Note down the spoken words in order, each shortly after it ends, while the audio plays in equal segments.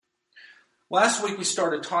Last week we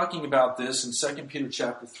started talking about this in 2 Peter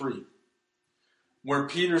chapter 3, where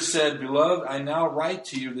Peter said, "Beloved, I now write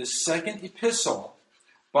to you this second epistle,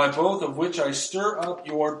 by both of which I stir up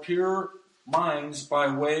your pure minds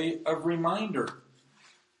by way of reminder."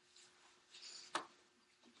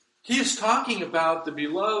 He is talking about the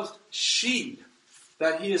beloved sheep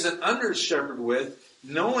that he is an under shepherd with,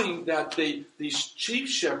 knowing that the chief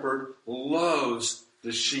shepherd loves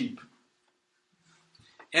the sheep.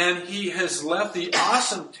 And he has left the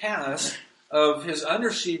awesome task of his under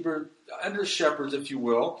shepherds, if you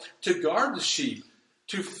will, to guard the sheep,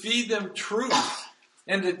 to feed them truth,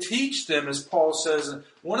 and to teach them, as Paul says. And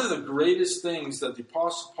one of the greatest things that the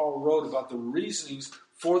Apostle Paul wrote about the reasonings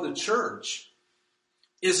for the church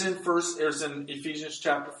is in Ephesians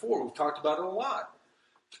chapter 4. We've talked about it a lot.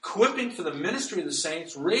 Equipping for the ministry of the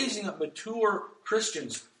saints, raising up mature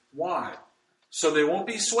Christians. Why? So they won't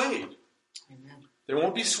be swayed. Amen. They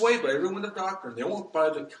won't be swayed by every wind of doctrine. They won't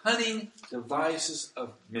by the cunning devices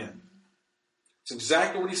of men. It's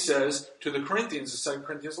exactly what he says to the Corinthians in 2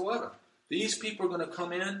 Corinthians 11. These people are going to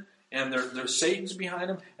come in, and there's Satan's behind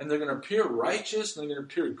them, and they're going to appear righteous, and they're going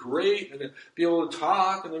to appear great, and they're going to be able to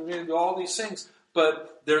talk, and they're going to do all these things.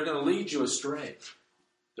 But they're going to lead you astray.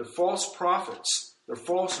 They're false prophets. They're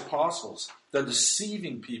false apostles. They're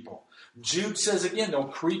deceiving people. Jude says again, they'll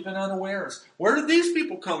creep in unawares. Where did these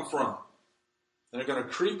people come from? They're going to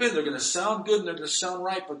creep in. They're going to sound good and they're going to sound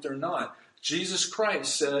right, but they're not. Jesus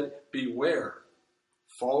Christ said, beware.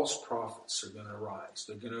 False prophets are going to arise.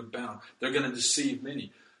 They're going to abound. They're going to deceive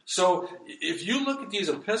many. So if you look at these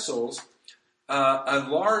epistles, a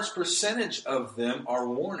large percentage of them are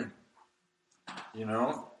warning.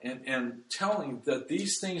 And telling that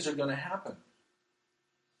these things are going to happen.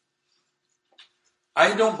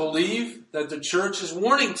 I don't believe that the church is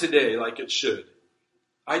warning today like it should.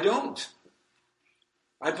 I don't.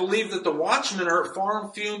 I believe that the watchmen are far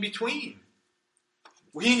and few in between.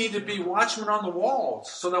 We need to be watchmen on the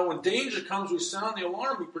walls so that when danger comes, we sound the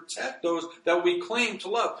alarm. We protect those that we claim to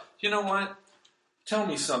love. You know what? Tell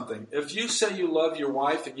me something. If you say you love your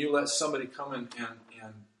wife and you let somebody come and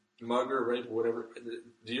mug her, rape her, whatever,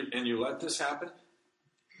 and you let this happen,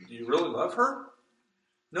 do you really love her?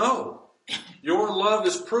 No. Your love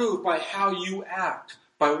is proved by how you act,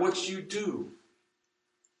 by what you do.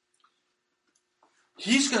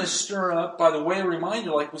 He's going to stir up, by the way of reminder,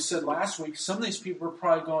 like we said last week, some of these people are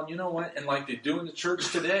probably going, you know what, and like they do in the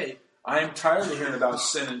church today, I am tired of hearing about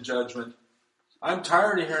sin and judgment. I'm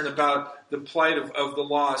tired of hearing about the plight of the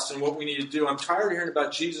lost and what we need to do. I'm tired of hearing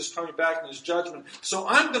about Jesus coming back in his judgment. So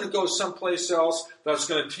I'm going to go someplace else that's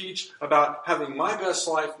going to teach about having my best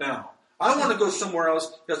life now. I want to go somewhere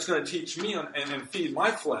else that's going to teach me and feed my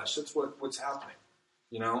flesh. That's what's happening.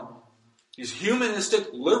 These humanistic,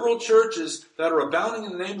 liberal churches that are abounding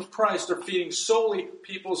in the name of Christ are feeding solely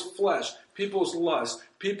people's flesh, people's lust,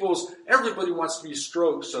 everybody wants to be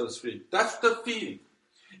stroked, so to speak. That's the feeding.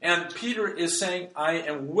 And Peter is saying, I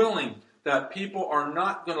am willing that people are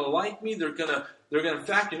not going to like me. They're going to, in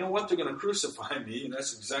fact, you know what? They're going to crucify me, and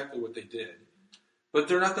that's exactly what they did. But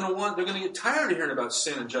they're not going to they're going to get tired of hearing about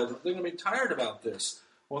sin and judgment. They're going to be tired about this.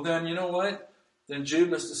 Well, then, you know what? Then Jude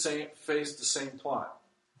must face the same plot.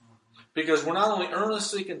 Because we're not only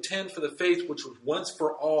earnestly contend for the faith which was once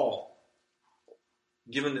for all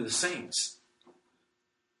given to the saints,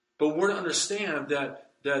 but we're to understand that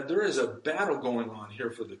there is a battle going on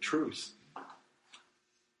here for the truth.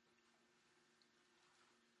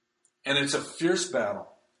 And it's a fierce battle.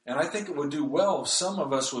 And I think it would do well if some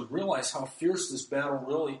of us would realize how fierce this battle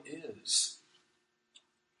really is.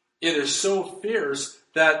 It is so fierce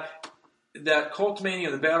that culminating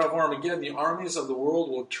in the Battle of Armageddon, the armies of the world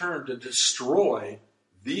will turn to destroy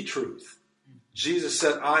the truth. Jesus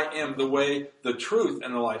said, I am the way, the truth,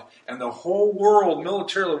 and the life. And the whole world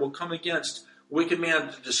militarily will come against wicked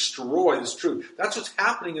man to destroy this truth. That's what's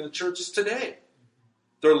happening in the churches today.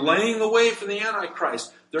 They're laying the way for the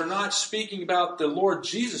Antichrist. They're not speaking about the Lord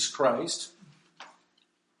Jesus Christ,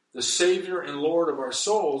 the Savior and Lord of our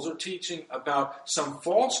souls. They're teaching about some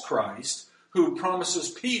false Christ who promises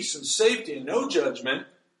peace and safety and no judgment.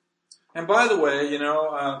 And by the way,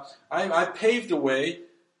 I paved the way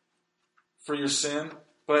for your sin,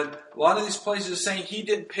 but a lot of these places are saying he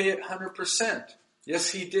didn't pay it 100%.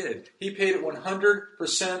 Yes, he did. He paid it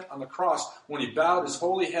 100% on the cross when he bowed his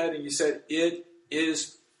holy head and he said, it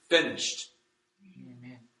is finished.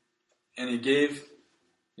 Amen. And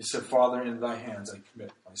he said, Father, in thy hands I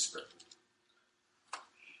commit my spirit.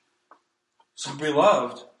 So,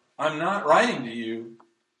 beloved, I'm not writing to you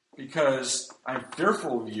because I'm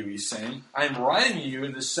fearful of you, he's saying. I'm writing to you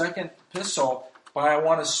in the second epistle, but I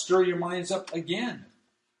want to stir your minds up again.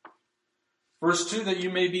 Verse 2, that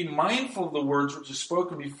you may be mindful of the words which are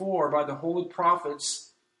spoken before by the holy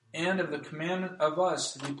prophets and of the commandment of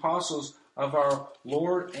us, the apostles of our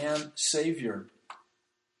Lord and Savior.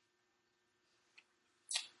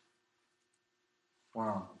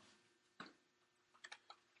 Wow.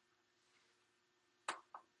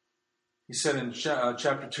 He said in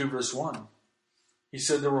chapter 2, verse 1, he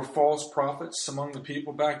said there were false prophets among the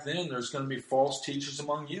people back then. There's going to be false teachers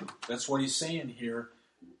among you. That's what he's saying here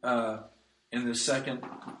in the second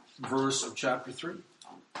verse of chapter 3.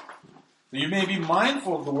 You may be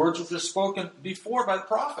mindful of the words which were spoken before by the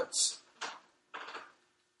prophets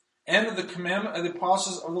and of the commandment of the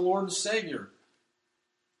apostles of the Lord and Savior.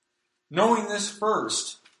 Knowing this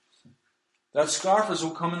first, that scoffers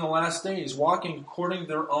will come in the last days, walking according to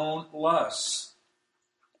their own lusts,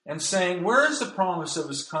 and saying, where is the promise of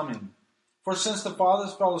his coming? For since the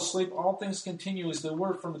fathers fell asleep, all things continue as they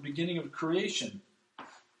were from the beginning of creation.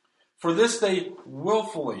 For this they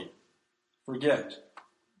willfully forget,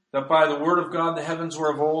 that by the word of God the heavens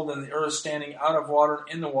were of old, and the earth standing out of water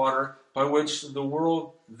and in the water, by which the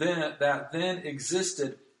world that then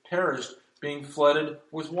existed perished, being flooded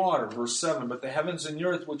with water. Verse 7, but the heavens and the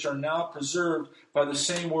earth, which are now preserved by the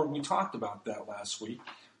same word, we talked about that last week.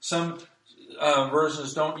 Some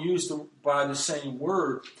versions don't use by the same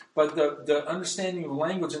word, but the understanding of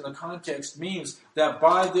language in the context means that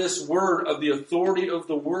by this word of the authority of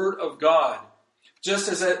the word of God, just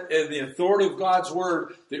as in the authority of God's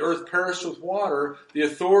word, the earth perished with water, the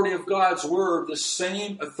authority of God's word, the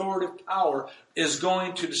same authoritative power, is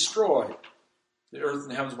going to destroy the earth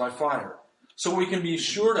and the heavens by fire. So we can be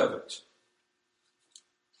assured of it.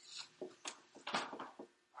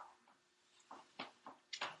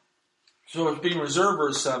 So it's being reserved,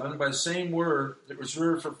 verse 7, by the same word that was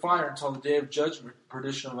reserved for fire until the day of judgment,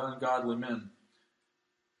 perdition of ungodly men.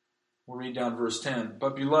 We'll read down verse 10.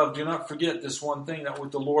 But beloved, do not forget this one thing, that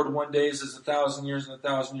with the Lord 1 day is 1,000 years, and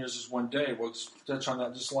 1,000 years is 1 day. We'll touch on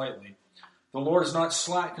that just lightly. The Lord is not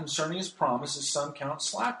slack concerning his promise, as some count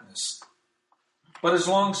slackness, but is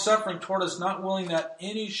long-suffering toward us, not willing that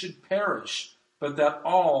any should perish, but that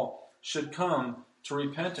all should come to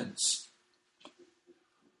repentance.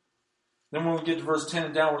 Then when we get to verse 10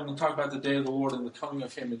 and down, we're going to talk about the day of the Lord and the coming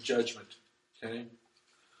of him in judgment. Okay?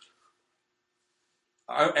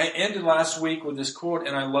 I ended last week with this quote,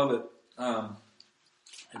 and I love it. I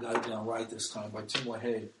got it down right this time, by Tim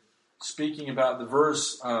LaHaye, speaking about the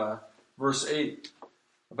verse 8,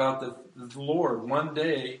 about the Lord. 1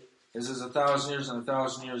 day is as 1,000 years, and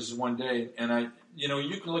 1,000 years is 1 day. And you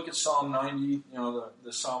can look at Psalm 90,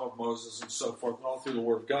 the Psalm of Moses and so forth, and all through the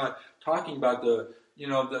Word of God, talking about the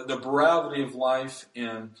morality of life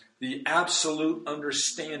and the absolute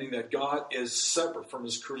understanding that God is separate from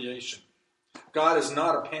his creation. God is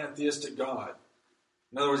not a pantheistic God.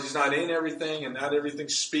 In other words, he's not in everything and not everything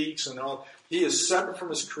speaks and all. He is separate from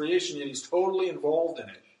his creation, yet he's totally involved in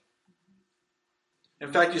it.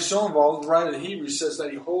 In fact, he's so involved, the writer of Hebrews says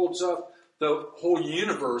that he holds up the whole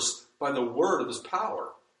universe by the word of his power.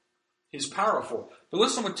 He's powerful. But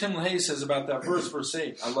listen to what Tim LaHaye says about that verse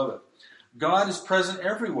 8. I love it. God is present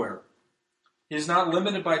everywhere. He is not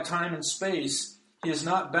limited by time and space. He is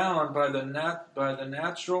not bound by the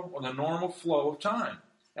natural or the normal flow of time,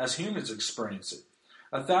 as humans experience it.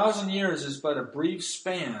 1,000 years is but a brief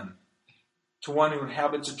span to one who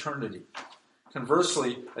inhabits eternity.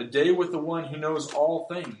 Conversely, a day with the one who knows all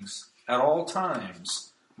things at all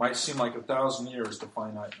times might seem like 1,000 years to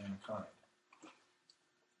finite mankind.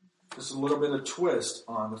 Just a little bit of twist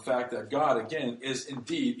on the fact that God, again, is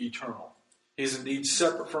indeed eternal. He's indeed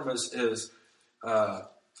separate from his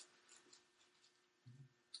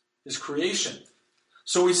creation.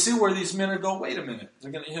 So we see where these men are going, wait a minute.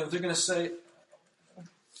 They're going to say,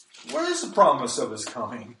 where is the promise of his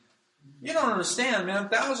coming? You don't understand, man.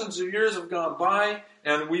 Thousands of years have gone by,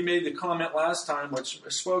 and we made the comment last time, which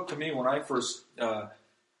spoke to me when I first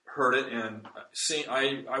heard it, and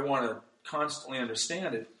I want to constantly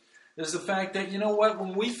understand it, is the fact that, you know what,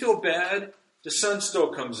 when we feel bad, the sun still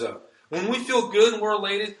comes up. When we feel good and we're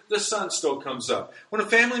elated, the sun still comes up. When a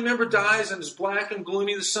family member dies and is black and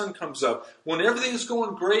gloomy, the sun comes up. When everything's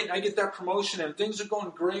going great and I get that promotion and things are going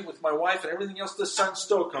great with my wife and everything else, the sun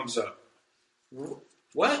still comes up.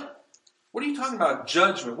 What? What are you talking about?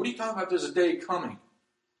 Judgment. What are you talking about? There's a day coming.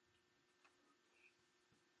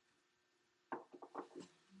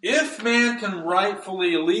 If man can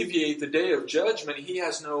rightfully alleviate the day of judgment, he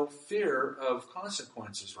has no fear of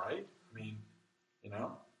consequences, right? I mean,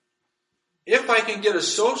 If I can get a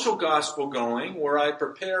social gospel going where I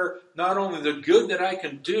prepare not only the good that I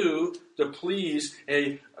can do to please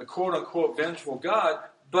a quote-unquote vengeful God,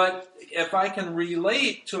 But if I can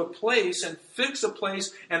relate to a place and fix a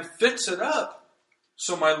place and fix it up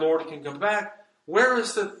so my Lord can come back, where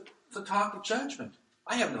is the talk of judgment?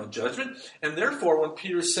 I have no judgment. And therefore, when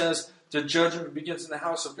Peter says the judgment begins in the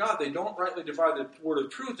house of God, they don't rightly divide the word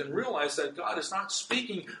of truth and realize that God is not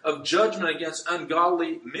speaking of judgment against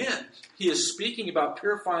ungodly men. He is speaking about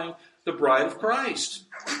purifying the bride of Christ.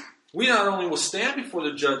 We not only will stand before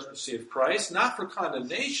the judgment seat of Christ, not for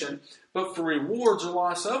condemnation, but for rewards or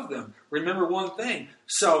loss of them. Remember one thing,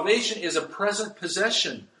 salvation is a present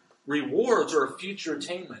possession. Rewards are a future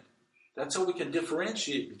attainment. That's how we can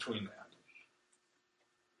differentiate between that.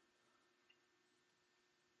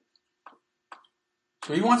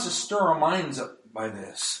 So he wants to stir our minds up by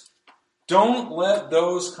this. Don't let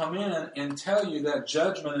those come in and tell you that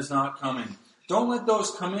judgment is not coming. Don't let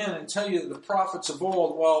those come in and tell you that the prophets of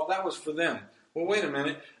old, well, that was for them. Well, wait a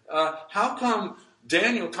minute. How come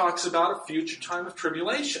Daniel talks about a future time of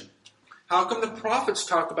tribulation? How come the prophets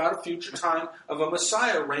talk about a future time of a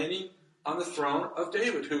Messiah reigning on the throne of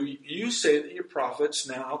David, who you say that your prophets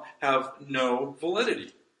now have no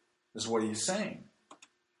validity? Is what he's saying.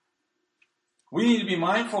 We need to be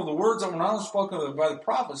mindful of the words that were not only spoken by the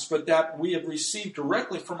prophets, but that we have received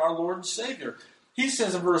directly from our Lord and Savior. He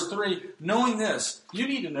says in verse 3, knowing this, you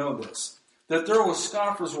need to know this, that there will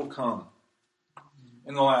scoffers will come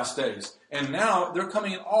in the last days. And now they're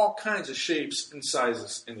coming in all kinds of shapes and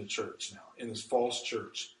sizes in the church now, in this false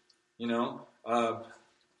church. You know,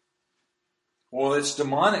 well, it's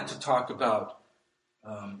demonic to talk about.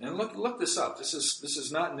 And look this up. This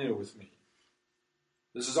is not new with me.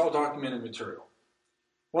 This is all documented material.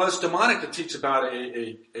 Well, it's demonic to teach about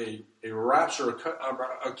a rapture,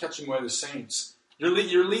 a catching away of the saints.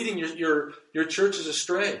 You're leading your churches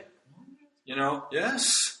astray. You know,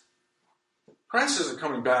 yes. Christ isn't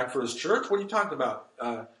coming back for his church. What are you talking about?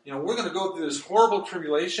 We're going to go through this horrible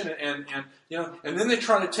tribulation, and then they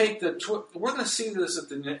try to take we're going to see this at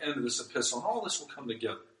the end of this epistle, and all this will come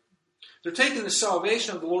together. They're taking the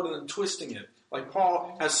salvation of the Lord and then twisting it. Like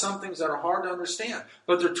Paul has some things that are hard to understand.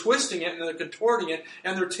 But they're twisting it and they're contorting it.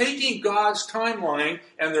 And they're taking God's timeline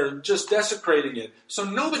and they're just desecrating it. So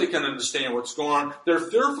nobody can understand what's going on. They're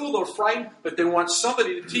fearful, they're frightened, but they want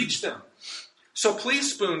somebody to teach them. So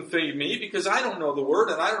please spoon feed me because I don't know the Word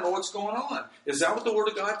and I don't know what's going on. Is that what the Word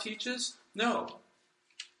of God teaches? No.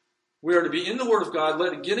 We are to be in the Word of God,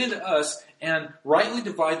 let it get into us, and rightly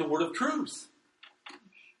divide the word of truth.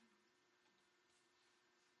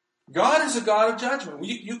 God is a God of judgment.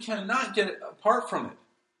 You cannot get it apart from it.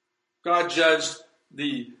 God judged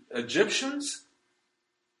the Egyptians.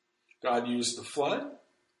 God used the flood.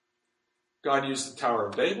 God used the Tower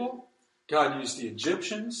of Babel. God used the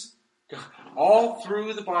Egyptians. All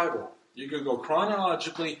through the Bible. You can go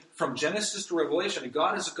chronologically from Genesis to Revelation. And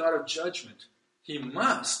God is a God of judgment. He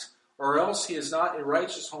must, or else he is not a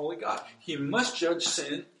righteous, holy God. He must judge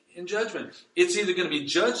sin in judgment. It's either going to be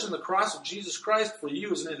judged on the cross of Jesus Christ for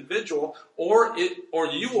you as an individual, or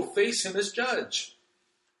you will face him as judge.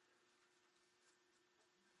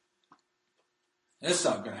 It's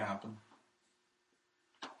not going to happen.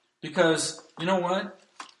 Because, you know what?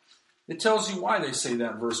 It tells you why they say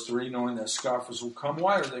that in verse 3, knowing that scoffers will come.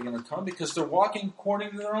 Why are they going to come? Because they're walking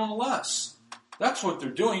according to their own lusts. That's what they're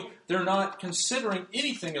doing. They're not considering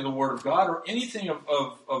anything of the Word of God or anything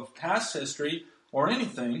of past history or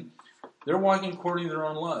anything. They're walking according to their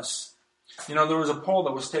own lusts. You know, there was a poll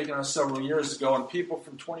that was taken on several years ago, and people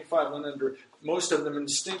from 25 and under, most of them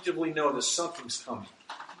instinctively know that something's coming.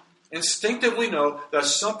 Instinctively know that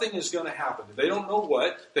something is going to happen. They don't know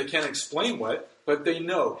what, they can't explain what, but they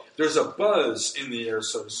know. There's a buzz in the air,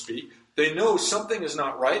 so to speak. They know something is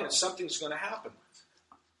not right and something's going to happen.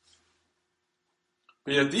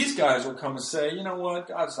 But yet these guys will come and say, you know what,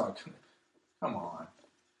 God's not going to. Come on.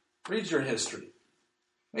 Read your history.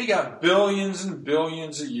 We got billions and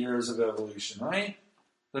billions of years of evolution, right?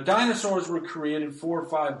 The dinosaurs were created 4 or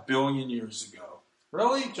 5 billion years ago.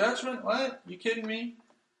 Really? Judgment? What? You kidding me?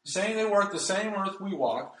 Saying they walk the same earth we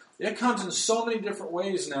walk. It comes in so many different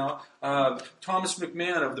ways now. Thomas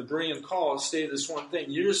McMahon of the Berean Call stated this one thing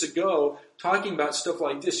years ago, talking about stuff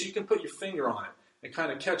like this. You can put your finger on it and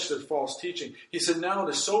kind of catch their false teaching. He said, now it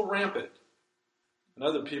is so rampant. And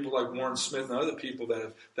other people like Warren Smith and other people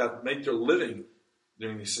that make their living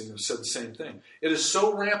doing these things have said the same thing. It is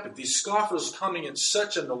so rampant. These scoffers coming at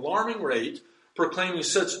such an alarming rate, proclaiming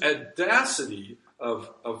such audacity of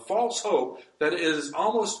false hope that it is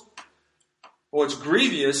almost, it's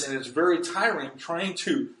grievous and it's very tiring trying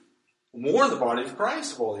to warn the body of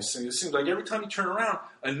Christ of all these things. It seems like every time you turn around,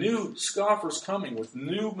 a new scoffer's coming with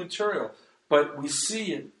new material. But we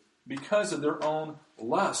see it because of their own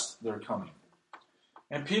lust they're coming.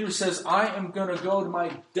 And Peter says, I am going to go to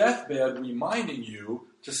my deathbed reminding you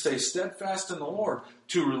to stay steadfast in the Lord,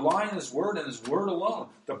 to rely on His Word and His Word alone.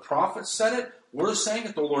 The prophets said it. We're saying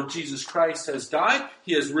it. The Lord Jesus Christ has died.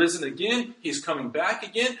 He has risen again. He's coming back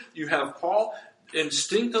again. You have Paul,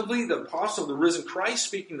 instinctively, the apostle of the risen Christ,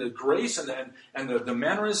 speaking the grace and the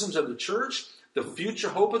mannerisms of the church, the future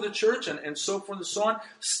hope of the church, and so forth and so on.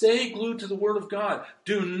 Stay glued to the Word of God.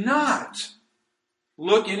 Do not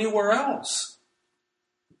look anywhere else.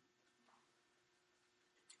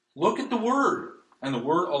 Look at the Word and the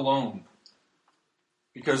Word alone.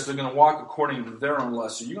 Because they're going to walk according to their own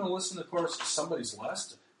lust. Are you going to listen, of course, to somebody's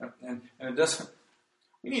lust? And it doesn't.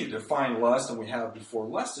 We need to define lust, and we have before.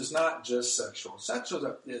 Lust is not just sexual.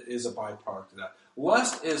 Sexual is a byproduct of that.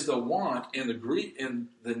 Lust is the want and the greed and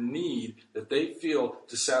the need that they feel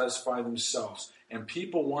to satisfy themselves. And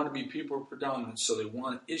people want to be people of predominance, so they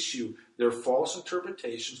want to issue their false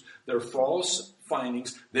interpretations, their false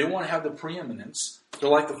findings. They want to have the preeminence. They're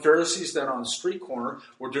like the Pharisees that on the street corner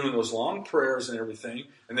were doing those long prayers and everything,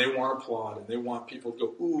 and they want to applaud, and they want people to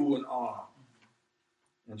go ooh and ah.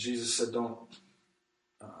 And Jesus said, don't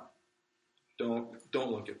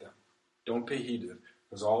look at them. Don't pay heed to them,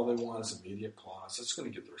 because all they want is immediate applause. That's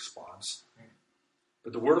going to get the response.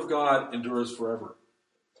 But the Word of God endures forever.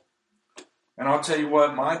 And I'll tell you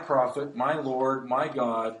what, my prophet, my Lord, my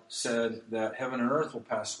God said that heaven and earth will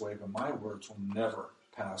pass away, but my words will never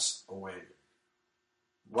pass away.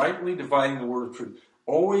 Rightly dividing the word of truth.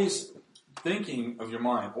 Always thinking of your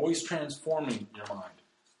mind. Always transforming your mind.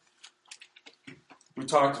 We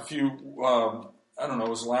talked a few, I don't know, it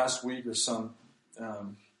was last week or sometime.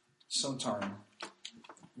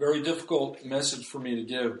 Very difficult message for me to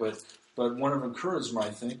give, but one of encouragement,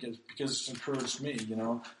 I think, is because it's encouraged me,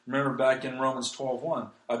 Remember back in Romans 12:1,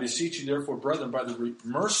 I beseech you, therefore, brethren, by the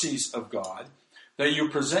mercies of God, that you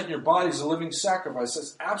present your bodies a living sacrifice.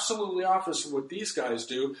 That's absolutely opposite of what these guys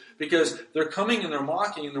do, because they're coming and they're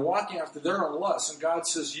mocking and they're walking after their own lusts. And God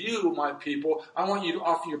says, you, my people, I want you to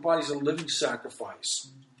offer your bodies a living sacrifice.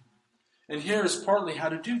 And here is partly how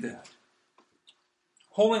to do that.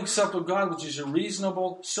 Holy acceptable God, which is a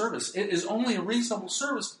reasonable service. It is only a reasonable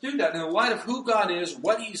service to do that. In the light of who God is,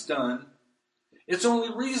 what He's done, it's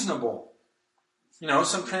only reasonable.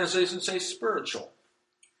 Some translations say spiritual,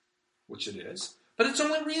 which it is. But it's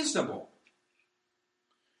only reasonable.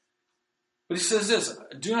 But He says this,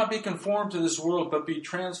 do not be conformed to this world, but be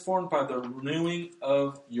transformed by the renewing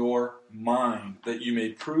of your mind, that you may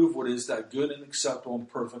prove what is that good and acceptable and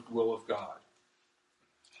perfect will of God.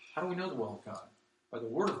 How do we know the will of God? By the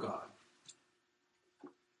Word of God.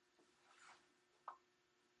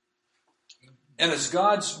 And it's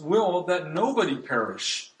God's will that nobody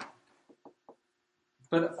perish,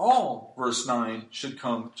 but all, verse 9, should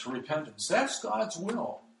come to repentance. That's God's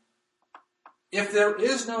will. If there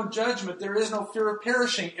is no judgment, there is no fear of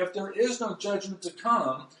perishing. If there is no judgment to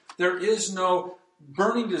come, there is no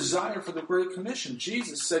burning desire for the Great Commission.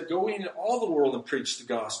 Jesus said, go into all the world and preach the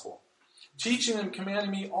gospel, teaching and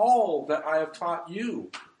commanding me all that I have taught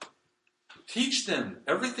you. Teach them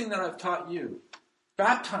everything that I've taught you.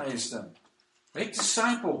 Baptize them. Make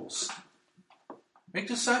disciples. Make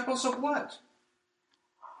disciples of what?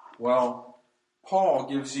 Well, Paul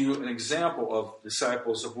gives you an example of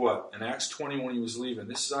disciples of what? In Acts 20 when he was leaving.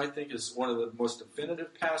 This, I think, is one of the most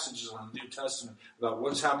definitive passages in the New Testament about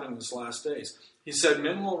what's happening in these last days. He said,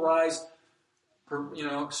 men will rise,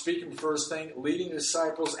 speaking first thing, leading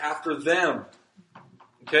disciples after them.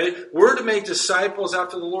 Okay? We're to make disciples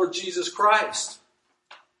after the Lord Jesus Christ.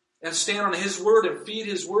 And stand on His Word and feed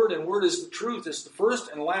His Word. And Word is the truth. It's the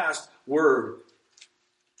first and last Word.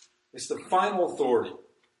 It's the final authority.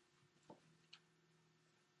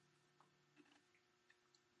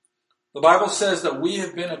 The Bible says that we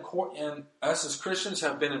have been in court, and us as Christians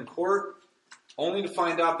have been in court only to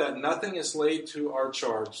find out that nothing is laid to our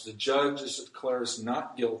charge. The judge declares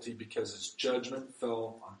not guilty because His judgment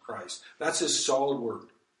fell on Christ. That's His solid word.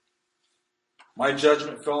 My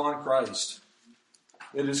judgment fell on Christ.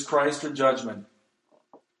 It is Christ or judgment.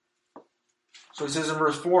 So He says in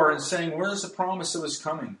verse 4, and saying, where is the promise of His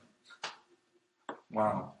coming?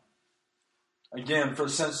 Wow. Again, for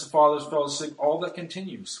since the fathers fell asleep, all that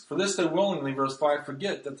continues. For this they willingly, verse 5,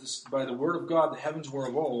 forget that by the word of God the heavens were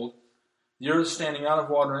of old, the earth standing out of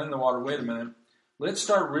water and in the water. Wait a minute. Let's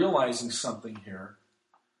start realizing something here.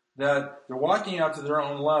 That they're walking out to their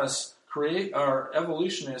own lusts.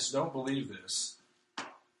 Evolutionists don't believe this.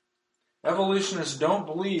 Evolutionists don't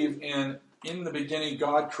believe in the beginning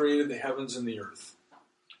God created the heavens and the earth.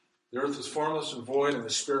 The earth was formless and void, and the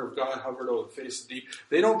Spirit of God hovered over the face of the deep.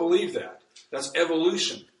 They don't believe that. That's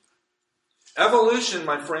evolution. Evolution,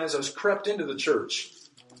 my friends, has crept into the church.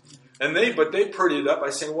 But they prettied it up by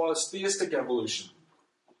saying, well, it's theistic evolution.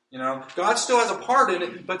 God still has a part in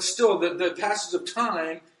it, but still the passage of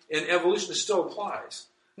time in evolution still applies.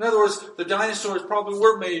 In other words, the dinosaurs probably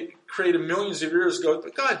were created millions of years ago,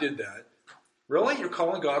 but God did that. Really? You're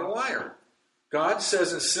calling God a liar. God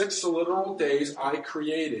says in 6 literal days I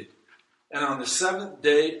created. And on the 7th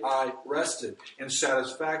day I rested in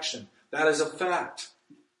satisfaction. That is a fact.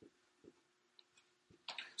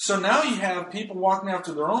 So now you have people walking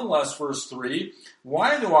after their own lust, verse 3.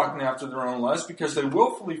 Why are they walking after their own lust? Because they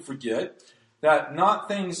willfully forget that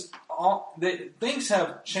things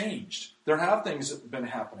have changed. There have things been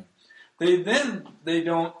happening. They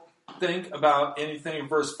don't think about anything in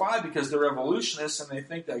verse 5 because they're evolutionists and they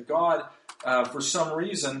think that God, for some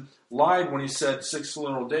reason, lied when he said 6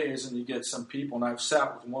 literal days, and you get some people, and I've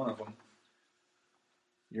sat with one of them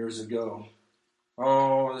years ago.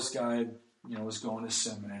 Oh, this guy, was going to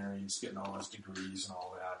seminary, he's getting all his degrees and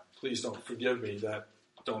all that. Please don't forgive me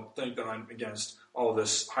don't think that I'm against all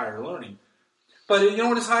this higher learning. But you know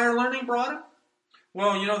what his higher learning brought him?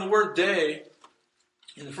 Well, the word day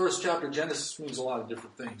in the first chapter of Genesis means a lot of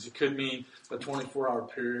different things. It could mean a 24-hour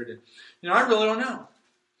period. And, I really don't know.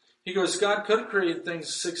 He goes, God could have created things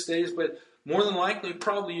in 6 days, but more than likely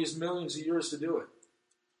probably used millions of years to do it.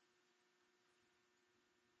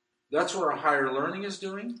 That's what our higher learning is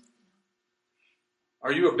doing.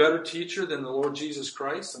 Are you a better teacher than the Lord Jesus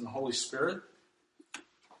Christ and the Holy Spirit?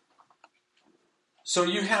 So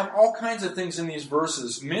you have all kinds of things in these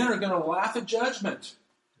verses. Men are going to laugh at judgment.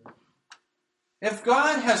 If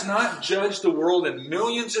God has not judged the world in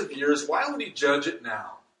millions of years, why would he judge it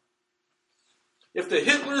now? If the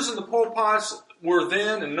Hitlers and the Pol Pots were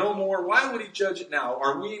then and no more, why would he judge it now?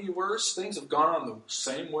 Are we any worse? Things have gone on the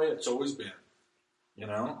same way it's always been.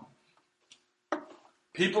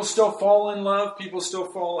 People still fall in love. People still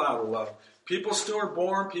fall out of love. People still are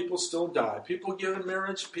born. People still die. People give in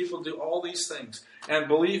marriage. People do all these things. And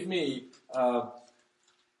believe me, I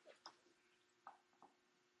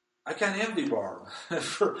kind of envy Barb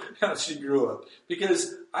for how she grew up.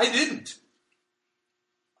 Because I didn't.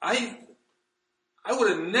 I would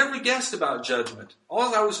have never guessed about judgment.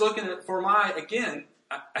 All I was looking at for I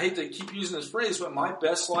hate to keep using this phrase, but my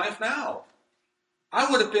best life now. I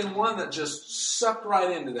would have been one that just sucked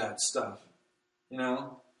right into that stuff.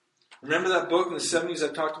 Remember that book in the 70s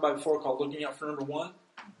I talked about before called Looking Out for Number One?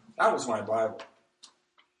 That was my Bible.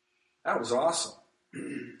 That was awesome.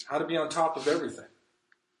 How to be on top of everything.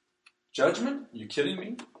 Judgment? Are you kidding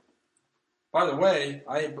me? By the way,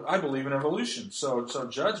 I believe in evolution. So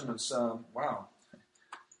judgments, wow.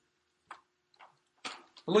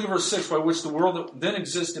 But look at verse 6, by which the world that then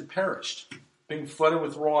existed perished, being flooded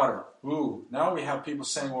with water. Ooh, now we have people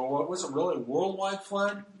saying, well, what was it really a worldwide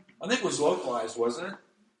flood? I think it was localized, wasn't it?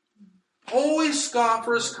 Always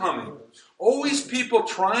scoffers coming. Always people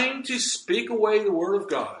trying to speak away the word of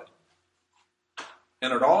God.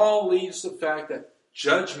 And it all leads to the fact that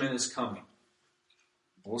judgment is coming.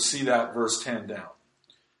 We'll see that verse 10 down.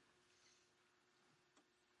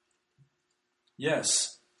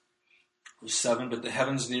 Yes. Verse 7, but the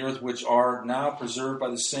heavens and the earth, which are now preserved by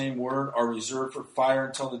the same word, are reserved for fire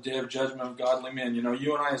until the day of judgment of godly men.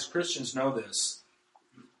 You and I as Christians know this.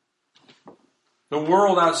 The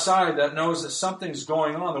world outside that knows that something's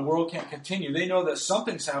going on, the world can't continue. They know that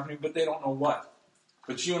something's happening, but they don't know what.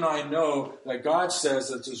 But you and I know that God says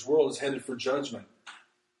that this world is headed for judgment.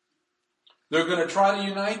 They're going to try to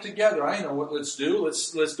unite together. I know what let's do.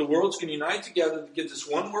 The world's going to unite together to get this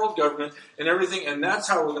one world government and everything, and that's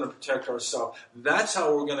how we're going to protect ourselves. That's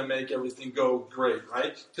how we're going to make everything go great,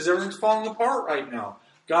 right? Because everything's falling apart right now.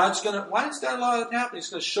 God's going to, why is that a lot of happening? He's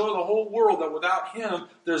going to show the whole world that without him,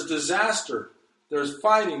 there's disaster. There's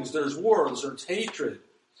fightings, there's wars, there's hatred.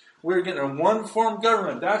 We're getting a one-form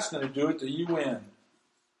government. That's going to do it, the UN.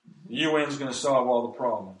 The UN's going to solve all the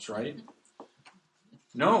problems, right?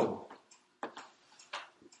 No.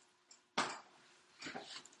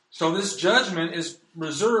 So this judgment is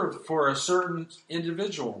reserved for a certain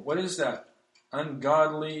individual. What is that?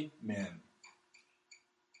 Ungodly men.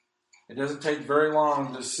 It doesn't take very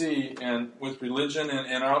long to see, and with religion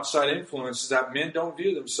and outside influences, that men don't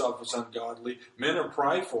view themselves as ungodly. Men are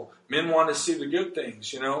prideful. Men want to see the good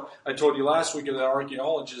things. I told you last week of the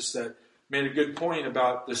archaeologist that made a good point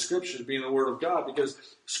about the Scriptures being the Word of God, because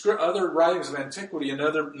other writings of antiquity and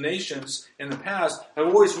other nations in the past have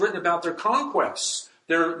always written about their conquests,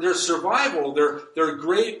 their survival, their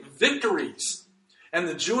great victories. And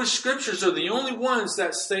the Jewish Scriptures are the only ones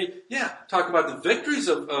that say, talk about the victories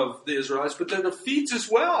of the Israelites, but their defeats as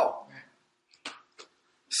well.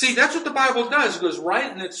 See, that's what the Bible does. It goes right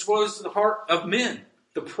and it exposes the heart of men,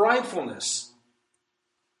 the pridefulness.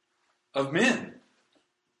 of men.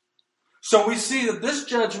 So we see that this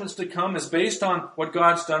judgment's to come is based on what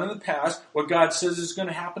God's done in the past, what God says is going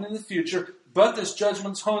to happen in the future, but this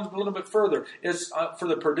judgment's honed a little bit further. It's for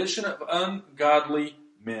the perdition of ungodly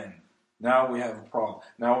men. Now we have a problem.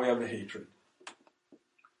 Now we have a hatred.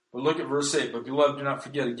 But look at verse 8. But beloved, do not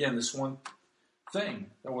forget again this one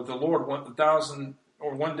thing, that with the Lord 1,000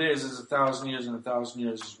 or 1 day is 1,000 years, and 1,000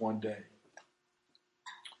 years is 1 day.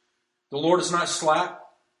 The Lord is not slack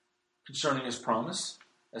concerning his promise,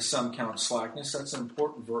 as some count slackness. That's an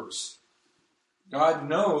important verse. God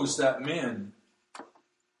knows that men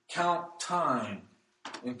count time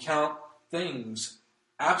and count things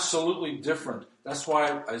absolutely different. That's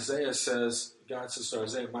why Isaiah says, God says to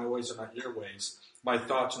Isaiah, my ways are not your ways, my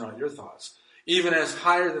thoughts are not your thoughts. Even as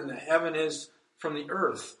higher than the heaven is from the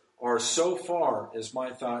earth, or so far as my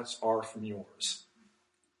thoughts are from yours.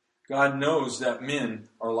 God knows that men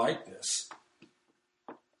are like this.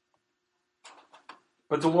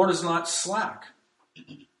 But the Lord is not slack.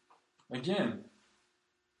 Again,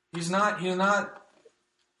 He's not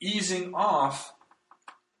easing off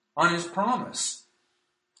on His promise.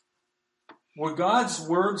 What God's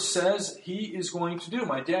Word says He is going to do.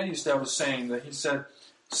 My dad used to have a saying that he said,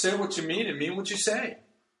 say what you mean and mean what you say.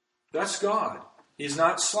 That's God. He's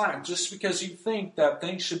not slack. Just because you think that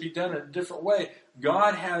things should be done in a different way,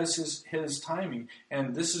 God has His timing,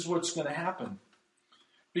 and this is what's going to happen.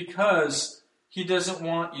 Because He doesn't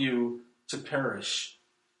want you to perish.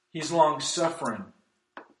 He's long-suffering.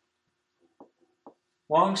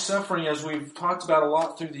 Long-suffering, as we've talked about a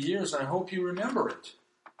lot through the years, and I hope you remember it.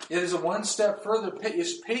 It is a one step further.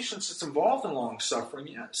 It's patience that's involved in long-suffering,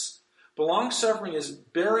 yes. But long-suffering is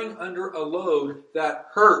bearing under a load that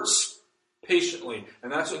hurts patiently.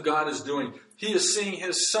 And that's what God is doing. He is seeing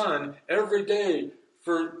His Son every day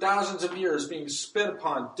for thousands of years being spit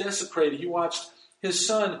upon, desecrated. He watched His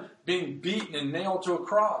Son being beaten and nailed to a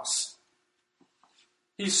cross.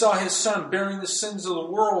 He saw His Son bearing the sins of the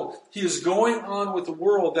world. He is going on with the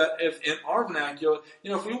world that, if in our vernacular,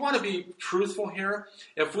 if we want to be truthful here,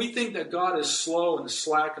 if we think that God is slow and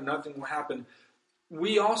slack and nothing will happen,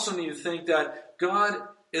 we also need to think that God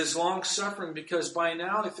is long-suffering, because by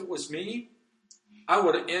now, if it was me, I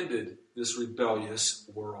would have ended this rebellious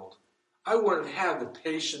world. I wouldn't have the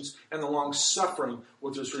patience and the long-suffering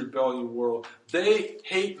with this rebellious world. They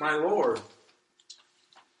hate my Lord.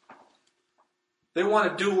 They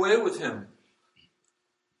want to do away with Him.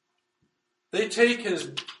 They take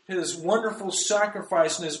His wonderful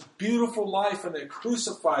sacrifice and His beautiful life and they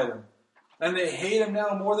crucify Him. And they hate Him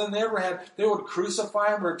now more than they ever had. They would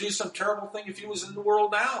crucify Him or do some terrible thing if He was in the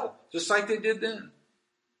world now, just like they did then.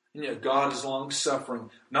 And yet God is long-suffering,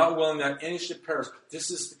 not willing that any should perish.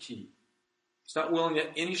 This is the key. He's not willing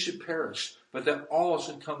that any should perish, but that all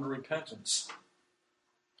should come to repentance.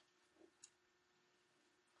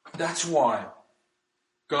 That's why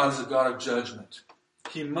God is a God of judgment.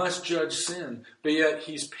 He must judge sin, but yet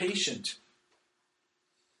He's patient.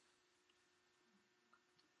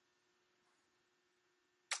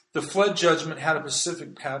 The flood judgment had a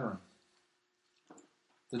specific pattern.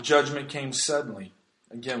 The judgment came suddenly.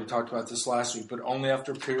 Again, we talked about this last week, but only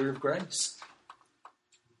after a period of grace.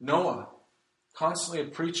 Noah, constantly a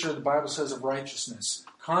preacher, the Bible says, of righteousness,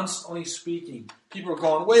 constantly speaking. People are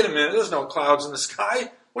going, wait a minute, there's no clouds in the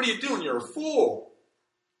sky. What are you doing? You're a fool.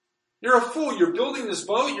 You're a fool. You're building this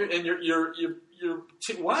boat,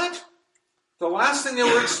 what? The last thing they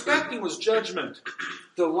were expecting was judgment.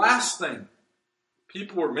 The last thing.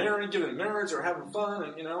 People were married, giving marriage, or having fun,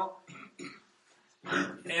 and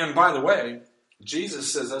And by the way,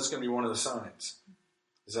 Jesus says that's going to be one of the signs.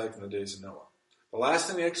 Exactly in the days of Noah. The last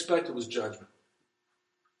thing they expected was judgment.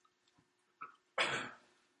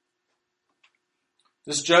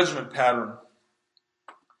 This judgment pattern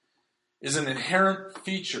is an inherent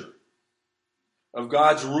feature of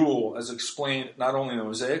God's rule as explained not only in the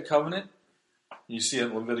Mosaic covenant, you see it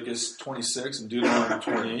in Leviticus 26 and Deuteronomy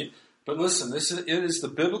 28, but listen, it is the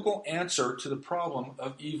biblical answer to the problem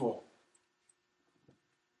of evil.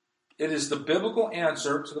 It is the biblical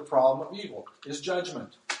answer to the problem of evil, is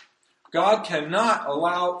judgment. God cannot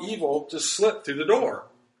allow evil to slip through the door.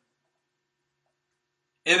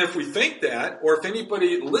 And if we think that, or if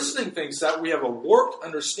anybody listening thinks that, we have a warped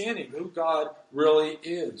understanding of who God really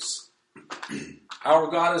is. Our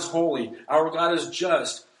God is holy. Our God is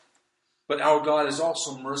just. But our God is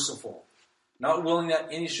also merciful. Not willing that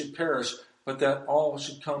any should perish, but that all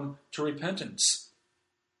should come to repentance.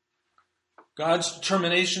 God's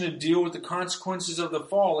determination to deal with the consequences of the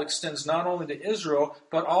fall extends not only to Israel,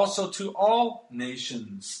 but also to all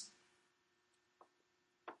nations.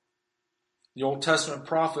 The Old Testament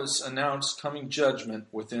prophets announced coming judgment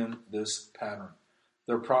within this pattern.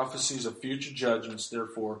 Their prophecies of future judgments,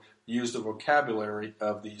 therefore, used the vocabulary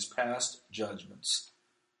of these past judgments.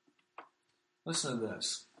 Listen to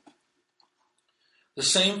this. The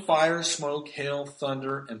same fire, smoke, hail,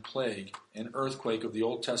 thunder, and plague and earthquake of the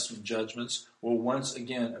Old Testament judgments will once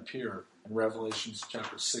again appear in Revelation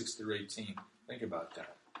chapter 6 through 18. Think about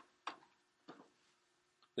that.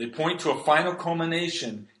 They point to a final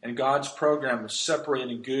culmination in God's program of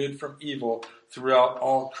separating good from evil throughout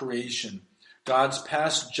all creation. God's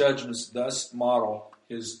past judgments thus model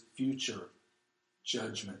his future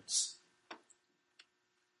judgments.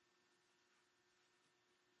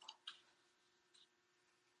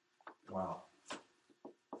 Wow.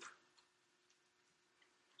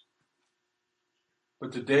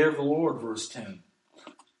 But the day of the Lord, verse 10.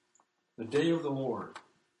 The day of the Lord.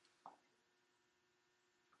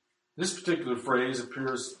 This particular phrase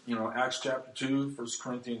appears, Acts chapter 2, 1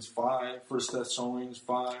 Corinthians 5, 1 Thessalonians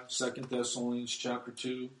 5, 2 Thessalonians chapter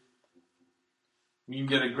 2. You can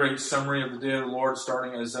get a great summary of the day of the Lord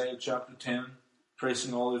starting at Isaiah chapter 10,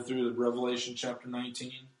 tracing all the way through to Revelation chapter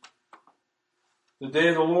 19. The day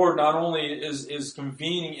of the Lord not only is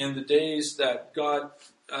convening in the days that God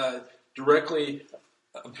directly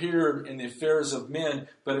appeared in the affairs of men,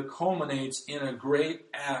 but it culminates in a great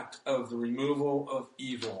act of the removal of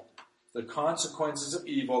evil. The consequences of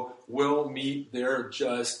evil will meet their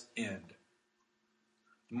just end.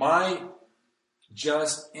 My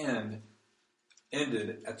just end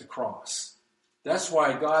ended at the cross. That's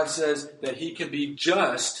why God says that he can be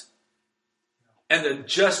just and the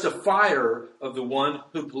justifier of the one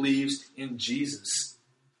who believes in Jesus.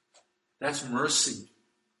 That's mercy.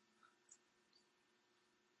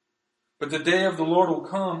 But the day of the Lord will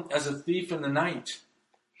come as a thief in the night,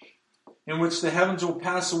 in which the heavens will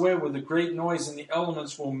pass away with a great noise, and the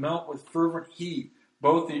elements will melt with fervent heat.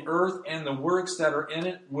 Both the earth and the works that are in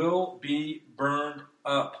it will be burned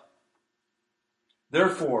up.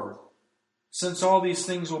 Therefore, since all these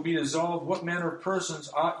things will be dissolved, what manner of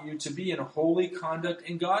persons ought you to be in holy conduct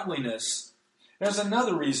and godliness? There's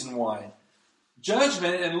another reason why.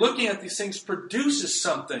 Judgment and looking at these things produces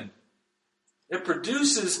something. It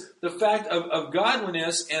produces the fact of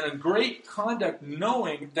godliness and a great conduct,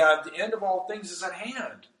 knowing that the end of all things is at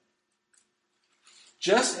hand.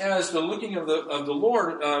 Just as the looking of the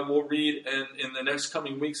Lord, we'll read in the next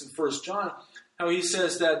coming weeks in 1 John, how he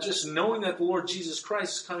says that just knowing that the Lord Jesus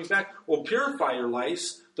Christ is coming back will purify your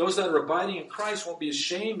lives. Those that are abiding in Christ won't be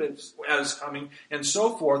ashamed at his coming, and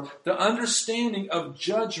so forth. The understanding of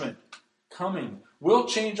judgment coming will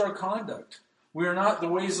change our conduct. We are not the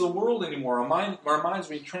ways of the world anymore. Our minds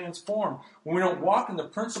will be transformed when we don't walk in the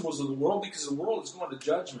principles of the world, because the world is going to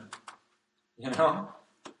judgment.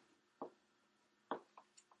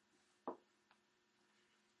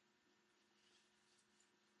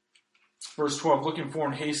 Verse 12, looking for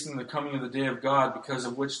and hastening the coming of the day of God, because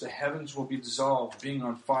of which the heavens will be dissolved, being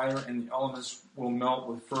on fire, and the elements will melt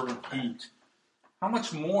with fervent heat. How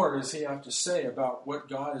much more does he have to say about what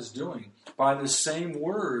God is doing by the same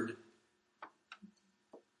word?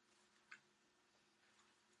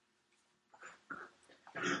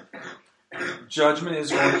 Judgment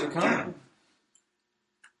is going to come.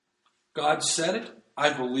 God said it.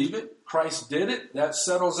 I believe it. Christ did it. That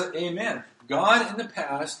settles it. Amen. God in the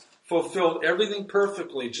past fulfilled everything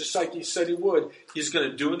perfectly, just like he said he would. He's going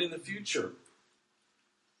to do it in the future.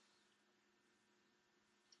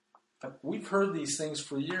 We've heard these things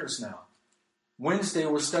for years now. Wednesday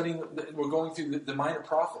we're going through the minor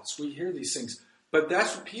prophets. We hear these things. But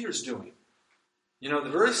that's what Peter's doing. The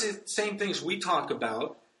very same things we talk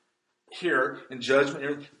about here in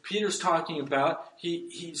judgment, Peter's talking about,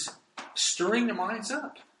 he's stirring their minds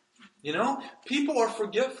up. People are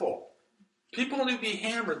forgetful. People need to be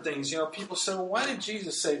hammered things. People say, well, why did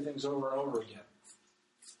Jesus say things over and over again?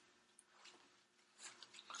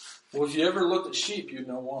 Well, if you ever looked at sheep, you'd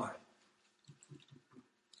know why.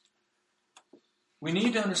 We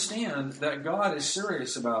need to understand that God is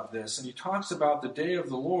serious about this, and he talks about the day of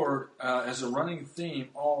the Lord as a running theme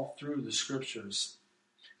all through the Scriptures.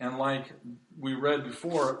 And like we read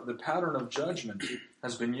before, the pattern of judgment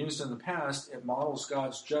has been used in the past. It models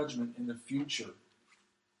God's judgment in the future.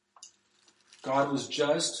 God was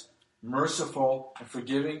just, merciful, and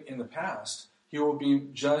forgiving in the past. He will be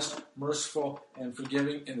just, merciful, and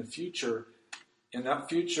forgiving in the future. And that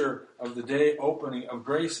future of the day opening of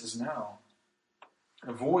grace is now.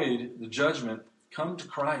 Avoid the judgment. Come to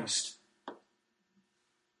Christ.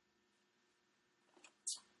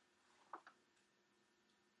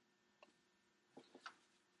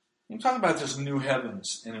 I'm talking about this new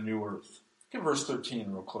heavens and a new earth. Look at verse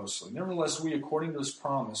 13 real closely. Nevertheless, we, according to his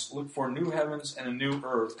promise, look for new heavens and a new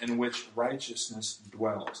earth in which righteousness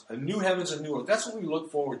dwells. A new heavens and new earth. That's what we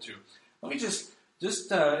look forward to. Let me just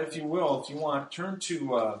if you will, if you want, turn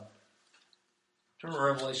to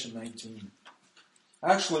Revelation 19.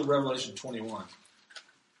 Actually, Revelation 21.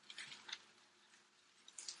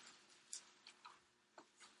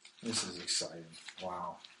 This is exciting.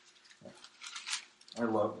 Wow. I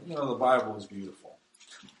love it. The Bible is beautiful.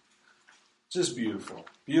 Just beautiful.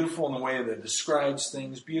 Beautiful in the way that it describes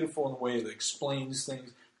things, beautiful in the way that it explains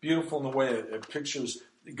things, beautiful in the way that it pictures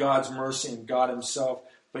God's mercy and God himself.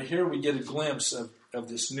 But here we get a glimpse of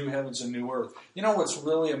this new heavens and new earth. You know what's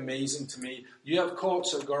really amazing to me? You have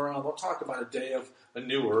cults that go around, they'll talk about a day of a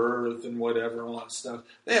new earth and whatever, and all that stuff.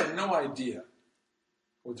 They have no idea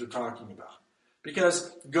what they're talking about.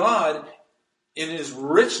 Because God, in his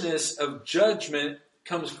richness of judgment,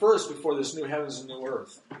 comes first before this new heavens and new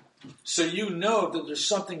earth. So you know that there's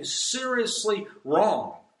something seriously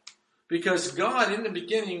wrong. Because God, in the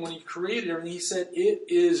beginning, when he created everything, he said, it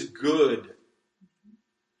is good.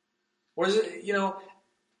 Or is it,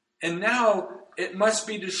 and now it must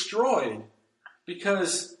be destroyed.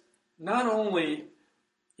 Because not only,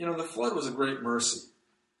 the flood was a great mercy.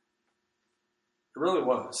 It really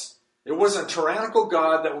was. It wasn't a tyrannical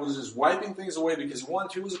God that was just wiping things away because he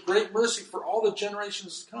wanted to. It was a great mercy for all the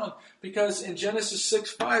generations to come. Because in Genesis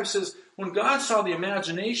 6:5 says, when God saw the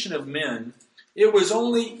imagination of men, it was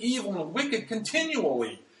only evil and wicked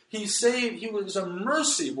continually. He was a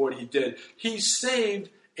mercy of what he did. He saved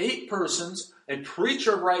 8 persons, a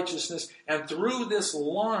preacher of righteousness, and through this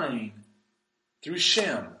line, through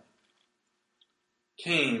Shem,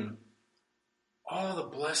 came all the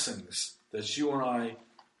blessings that you and I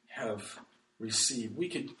have received.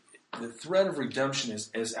 The thread of redemption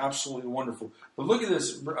is absolutely wonderful. But look at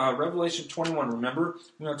this, Revelation 21. Remember,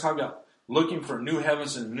 we're going to talk about looking for new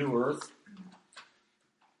heavens and a new earth.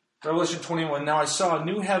 Revelation 21. Now I saw a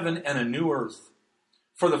new heaven and a new earth.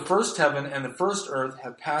 For the first heaven and the first earth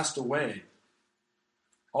have passed away.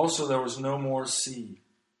 Also there was no more sea.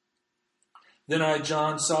 Then I,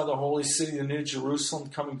 John, saw the holy city, the new Jerusalem,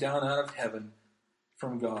 coming down out of heaven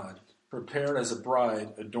from God, prepared as a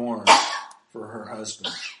bride adorned for her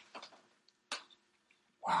husband.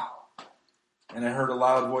 Wow. And I heard a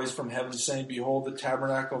loud voice from heaven saying, behold, the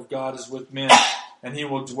tabernacle of God is with men, and he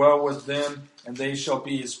will dwell with them, and they shall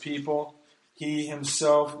be his people. He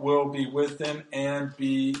himself will be with them and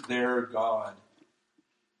be their God.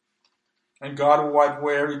 And God will wipe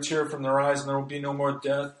away every tear from their eyes, and there will be no more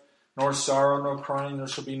death, nor sorrow, nor crying. There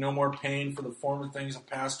shall be no more pain, for the former things have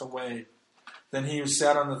passed away. Then he who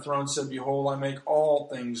sat on the throne said, behold, I make all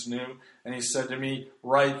things new. And he said to me,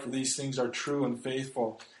 write, for these things are true and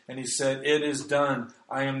faithful. And he said, it is done.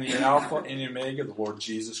 I am the Alpha and the Omega, the Lord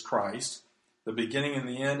Jesus Christ, the beginning and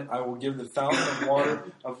the end. I will give the fountain of water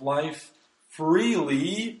of life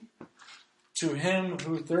freely to him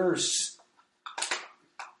who thirsts.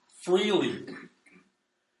 Freely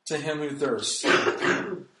to him who thirsts.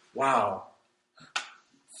 Wow.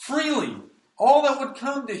 Freely. All that would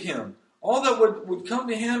come to him. All that would come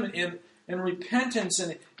to him in repentance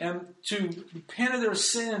and to repent of their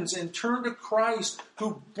sins and turn to Christ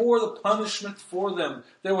who bore the punishment for them.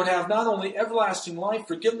 They would have not only everlasting life,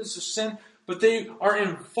 forgiveness of sin, but they are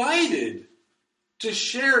invited to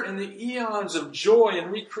share in the eons of joy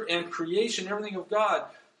and creation, everything of God.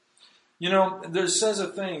 There says a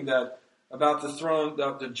thing that about the throne,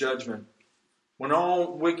 about the judgment. When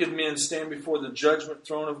all wicked men stand before the judgment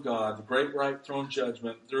throne of God, the great white throne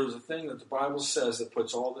judgment, there is a thing that the Bible says that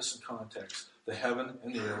puts all this in context. The heaven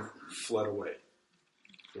and the earth fled away.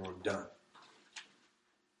 They were done.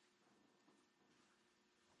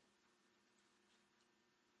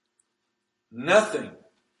 Nothing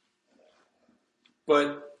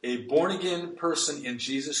but a born-again person in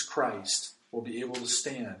Jesus Christ will be able to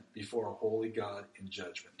stand before a holy God in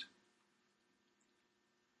judgment.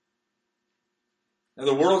 Now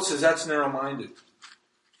the world says that's narrow-minded.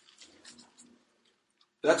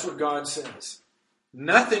 That's what God says.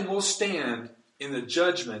 Nothing will stand in the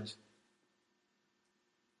judgment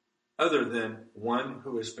other than one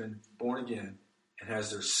who has been born again and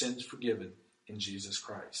has their sins forgiven in Jesus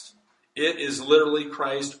Christ. It is literally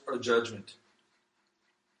Christ or judgment.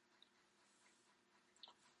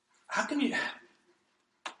 How can you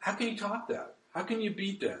top that? How can you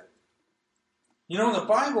beat that? The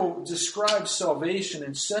Bible describes salvation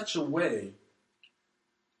in such a way.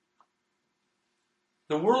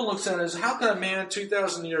 The world looks at it as, how can a man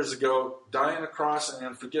 2,000 years ago die on a cross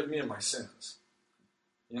and forgive me of my sins?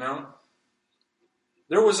 There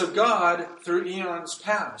was a God through eons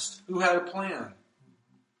past who had a plan.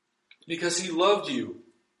 because he loved you.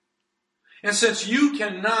 And since you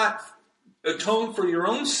cannot atone for your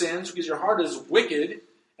own sins because your heart is wicked,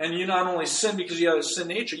 and you not only sin because you have a sin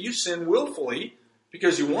nature, you sin willfully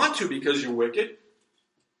because you want to, because you're wicked.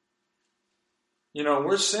 You know,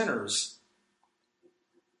 we're sinners.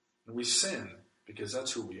 And we sin because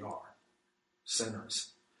that's who we are.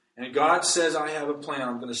 Sinners. And God says, I have a plan.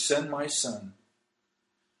 I'm going to send my Son.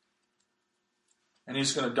 And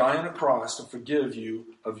he's going to die on a cross to forgive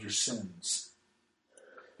you of your sins.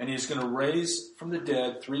 And he's going to raise from the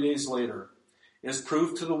dead 3 days later as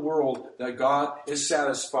proof to the world that God is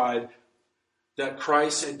satisfied that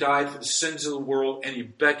Christ had died for the sins of the world, and he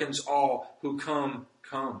beckons all who come.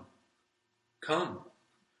 Come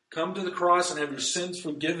to the cross and have your sins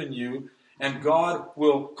forgiven you, and God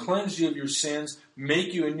will cleanse you of your sins,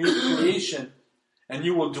 make you a new creation, and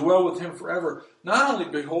you will dwell with him forever. Not only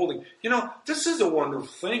beholding, you know, this is a wonderful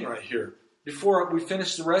thing right here. Before we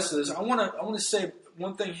finish the rest of this, I want to say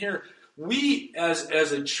one thing here. We, as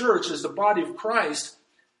a church, as the body of Christ,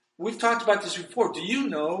 we've talked about this before. Do you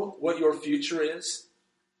know what your future is?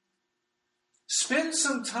 Spend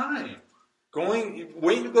some time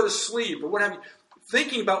waiting to go to sleep or what have you,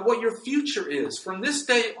 thinking about what your future is from this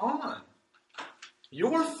day on.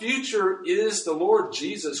 Your future is the Lord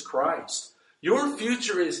Jesus Christ. Your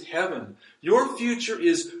future is heaven. Your future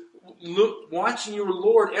is watching your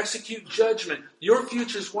Lord execute judgment. Your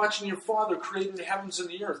future is watching your Father creating the heavens and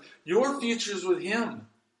the earth. Your future is with him.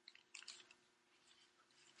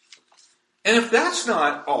 And if that's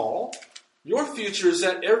not all, your future is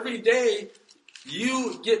that every day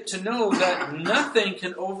you get to know that nothing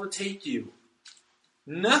can overtake you.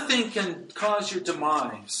 Nothing can cause your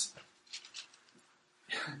demise.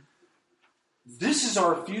 This is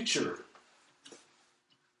our future.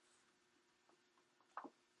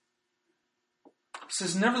 It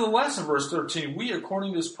says, nevertheless, in verse 13, we,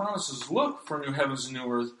 according to his promises, look for new heavens and new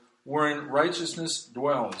earth, wherein righteousness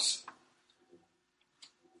dwells,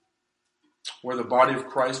 where the body of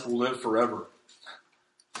Christ will live forever.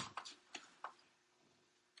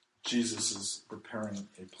 Jesus is preparing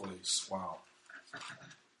a place. Wow.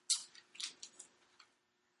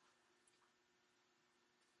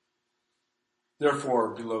 Therefore,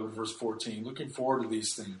 beloved, verse 14, looking forward to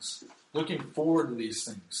these things. Looking forward to these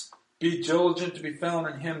things. Be diligent to be found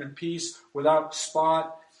in him in peace, without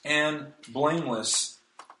spot and blameless.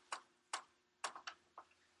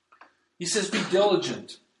 He says, be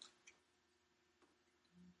diligent.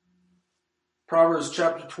 Proverbs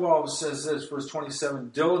chapter 12 says this, verse 27,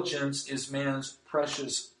 diligence is man's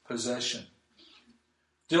precious possession.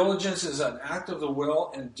 Diligence is an act of the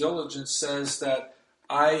will, and diligence says that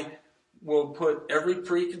I will put every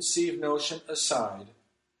preconceived notion aside,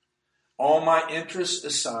 all my interests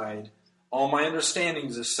aside, all my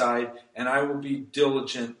understandings aside, and I will be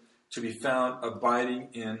diligent to be found abiding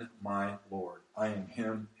in my Lord. I am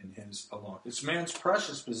him and his alone. It's man's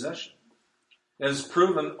precious possession. It is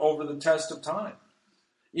proven over the test of time.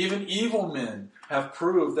 Even evil men have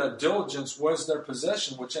proved that diligence was their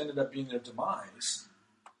possession, which ended up being their demise.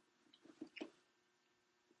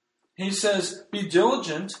 He says, be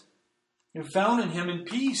diligent and found in him in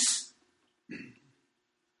peace.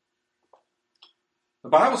 The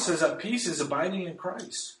Bible says that peace is abiding in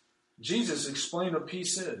Christ. Jesus explained what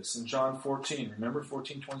peace is in John 14. Remember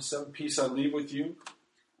 14:27? Peace I leave with you.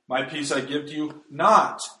 My peace I give to you.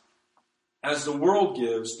 Not as the world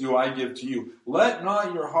gives, do I give to you. Let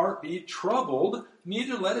not your heart be troubled,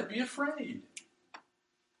 neither let it be afraid.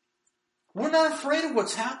 We're not afraid of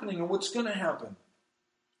what's happening and what's going to happen.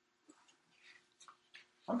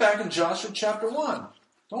 I'm back in Joshua chapter 1.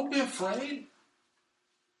 Don't be afraid.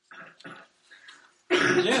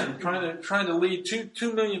 Again, trying to lead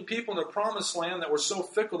 2 million people in the promised land that were so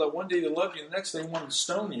fickle that one day they loved you, the next day they wanted to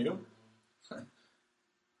stone you.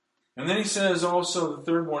 And then he says also, the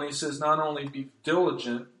third one, he says, not only be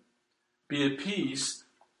diligent, be at peace,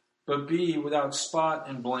 but be without spot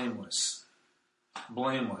and blameless.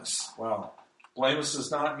 Blameless. Wow. Blameless does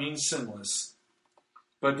not mean sinless.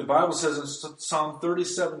 But the Bible says in Psalm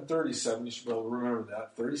 37:37, you should be able to remember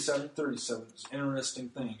that. 37:37 is an interesting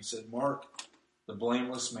thing. He said, mark the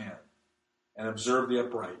blameless man and observe the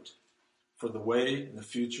upright, for the way and the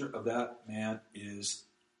future of that man is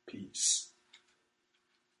peace.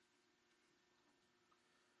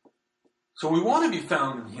 So we want to be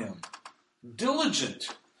found in him.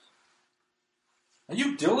 Diligent. Are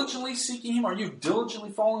you diligently seeking him? Are you diligently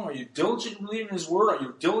following him? Are you diligently reading his word? Are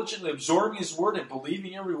you diligently absorbing his word and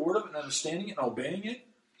believing every word of it and understanding it and obeying it?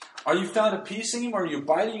 Are you found at peace in him? Are you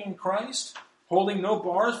abiding in Christ? holding no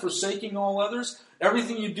bars, forsaking all others.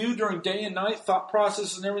 Everything you do during day and night, thought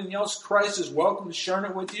processes and everything else, Christ is welcome to sharing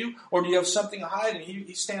it with you. Or do you have something to hide and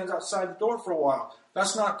he stands outside the door for a while?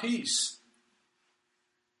 That's not peace.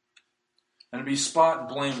 And to be spot and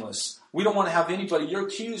blameless. We don't want to have anybody. Your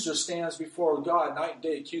accuser stands before God night and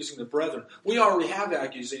day accusing the brethren. We already have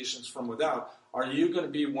accusations from without. Are you going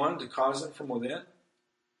to be one to cause them from within?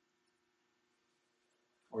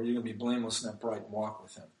 Or are you going to be blameless and upright and walk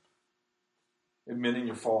with him? Admitting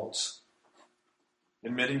your faults.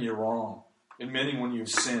 Admitting you're wrong. Admitting when you've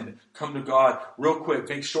sinned. Come to God real quick.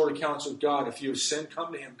 Make short accounts with God. If you have sinned,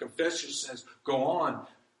 come to him. Confess your sins. Go on.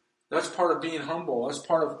 That's part of being humble. That's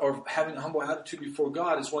part of having a humble attitude before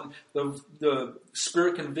God. Is when the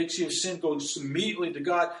Spirit convicts you of sin, go immediately to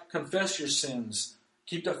God. Confess your sins.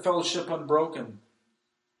 Keep that fellowship unbroken.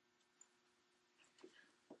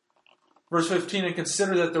 Verse 15, and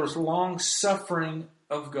consider that there was long suffering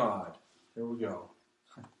of God. Here we go.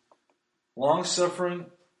 Long suffering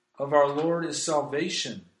of our Lord is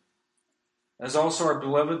salvation, as also our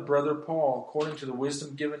beloved brother Paul, according to the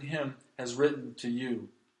wisdom given him, has written to you.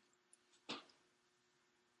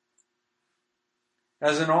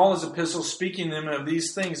 As in all his epistles, speaking them of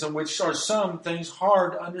these things, in which are some things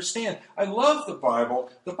hard to understand. I love the Bible.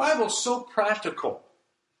 The Bible is so practical.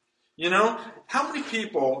 You know, how many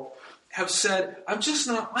people have said, I'm just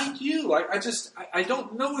not like you. I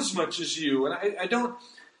don't know as much as you. And I don't,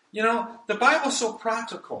 you know, the Bible's so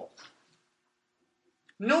practical.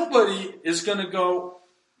 Nobody is going to go,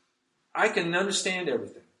 I can understand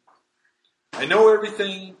everything. I know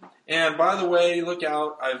everything. And by the way, look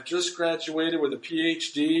out, I've just graduated with a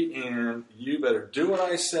PhD, and you better do what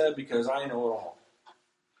I said because I know it all.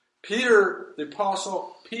 Peter, the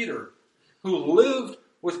Apostle Peter, who lived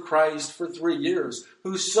with Christ for 3 years,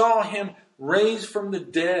 who saw him raised from the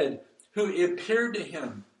dead, who appeared to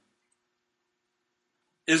him,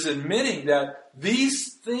 is admitting that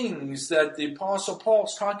these things that the Apostle Paul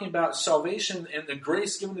is talking about, salvation and the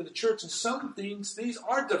grace given to the church, and some things, these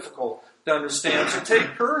are difficult to understand. So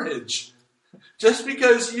take courage. Just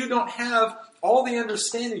because you don't have all the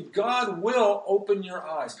understanding, God will open your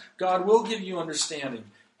eyes. God will give you understanding.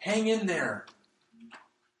 Hang in there.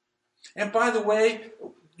 And by the way,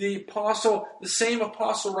 the same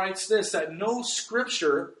apostle writes this, that no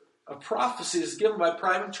scripture of prophecy is given by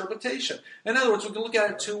private interpretation. In other words, we can look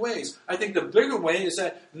at it two ways. I think the bigger way is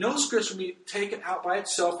that no scripture be taken out by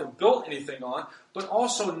itself and built anything on, but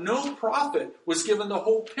also no prophet was given the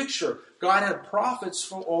whole picture. God had prophets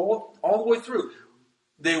from all the way through.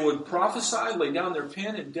 They would prophesy, lay down their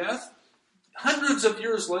pen in death. Hundreds of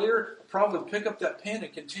years later, a prophet would pick up that pen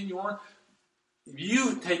and continue on.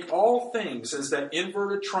 You take all things as that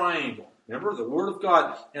inverted triangle, remember the Word of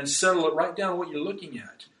God, and settle it right down what you're looking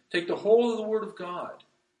at. Take the whole of the Word of God.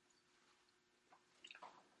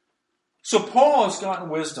 So Paul has gotten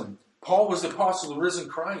wisdom. Paul was the apostle of the risen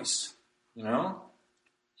Christ. You know,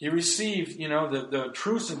 he received, the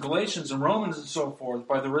truths in Galatians and Romans and so forth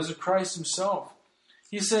by the risen Christ himself.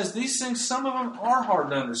 He says these things, some of them are hard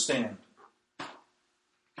to understand,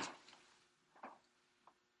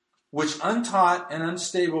 which untaught and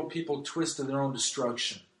unstable people twist to their own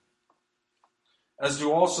destruction, as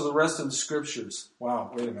do also the rest of the scriptures.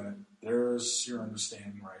 Wow, wait a minute. There's your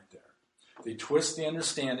understanding right there. They twist the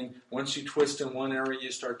understanding. Once you twist in one area,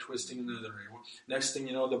 you start twisting in another area. Next thing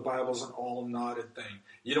you know, the Bible's an all-knotted thing.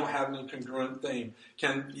 You don't have an incongruent thing.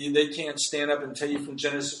 They can't stand up and tell you from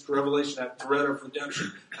Genesis to Revelation, that thread of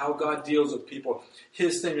redemption, how God deals with people.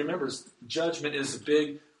 His thing, remember, judgment is a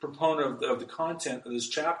big proponent of the content of this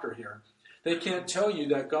chapter here. They can't tell you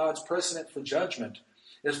that God's precedent for judgment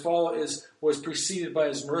was preceded by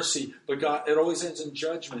His mercy, but God, it always ends in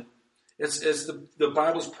judgment. It's the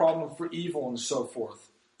Bible's problem for evil and so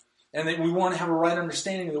forth. And that we want to have a right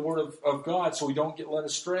understanding of the Word of God so we don't get led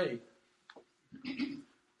astray.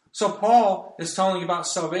 So Paul is telling about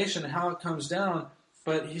salvation and how it comes down,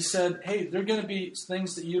 but he said, hey, there are going to be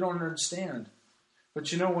things that you don't understand.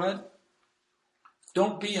 But you know what?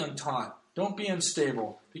 Don't be untaught. Don't be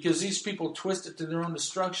unstable, because these people twist it to their own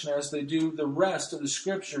destruction as they do the rest of the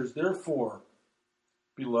Scriptures. Therefore,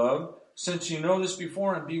 beloved, since you know this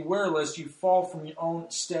before, and beware lest you fall from your own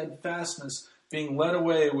steadfastness, being led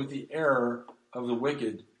away with the error of the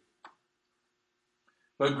wicked.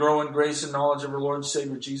 But grow in grace and knowledge of our Lord and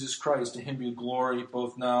Savior Jesus Christ. To Him be glory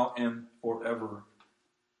both now and forever.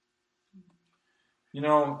 You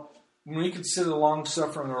know, when we consider the long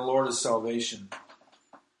suffering of our Lord as salvation,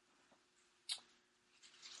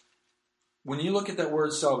 when you look at that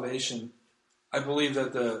word salvation, I believe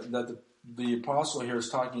that the apostle here is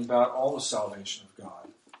talking about all the salvation of God.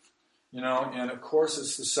 And of course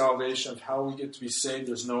it's the salvation of how we get to be saved.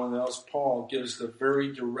 There's no one else. Paul gives the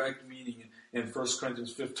very direct meaning in 1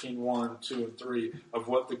 Corinthians 15, 1, 2, and 3 of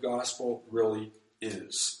what the gospel really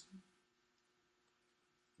is.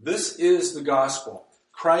 This is the gospel.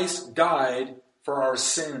 Christ died for our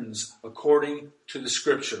sins according to the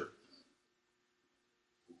Scripture.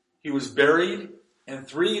 He was buried, and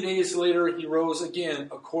 3 days later he rose again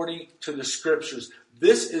according to the Scriptures.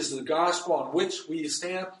 This is the gospel on which we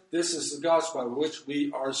stand. This is the gospel by which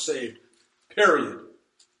we are saved. Period.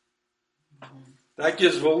 That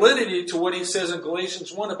gives validity to what he says in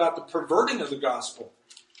Galatians 1 about the perverting of the gospel.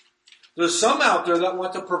 There's some out there that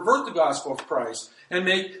want to pervert the gospel of Christ and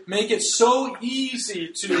make it so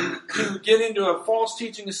easy to get into a false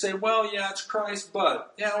teaching and say, well, yeah, it's Christ,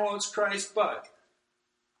 but. Yeah, well, it's Christ, but.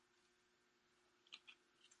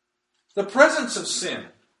 The presence of sin.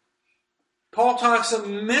 Paul talks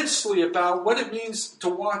immensely about what it means to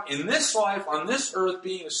walk in this life, on this earth,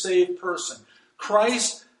 being a saved person.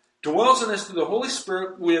 Christ dwells in us through the Holy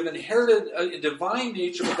Spirit. We have inherited a divine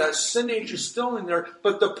nature, but that sin nature is still in there.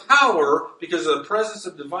 But the power, because of the presence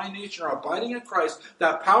of divine nature abiding in Christ,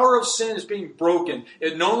 that power of sin is being broken.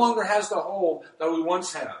 It no longer has the hold that we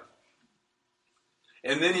once had.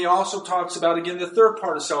 And then he also talks about, again, the third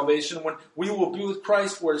part of salvation, when we will be with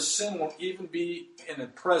Christ, where sin won't even be in the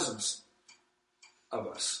presence of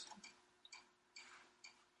us.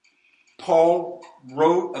 Paul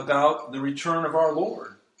wrote about the return of our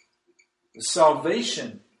Lord. The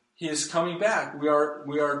salvation, he is coming back. We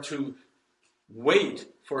are to wait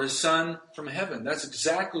for his Son from heaven. That's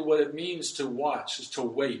exactly what it means to watch, is to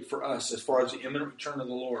wait for us as far as the imminent return of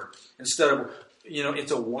the Lord. Instead of,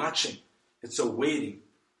 it's a watching. It's a waiting.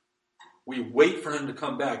 We wait for him to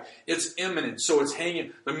come back. It's imminent, so it's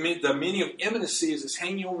hanging. The meaning of imminency is it's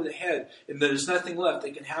hanging over the head, and there's nothing left.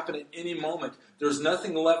 It can happen at any moment. There's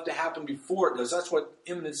nothing left to happen before it does. That's what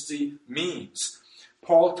imminency means.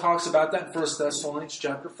 Paul talks about that in 1 Thessalonians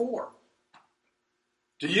chapter 4.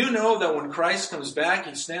 Do you know that when Christ comes back,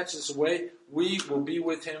 he snatches us away, we will be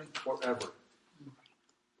with him forever?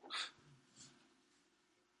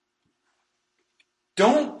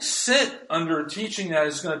 Don't sit under a teaching that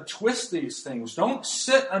is going to twist these things. Don't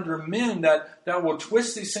sit under men that will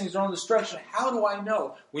twist these things in their own destruction. How do I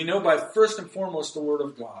know? We know by first and foremost the Word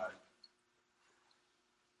of God.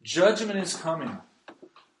 Judgment is coming.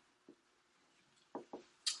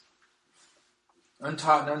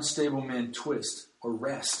 Untaught and unstable men twist or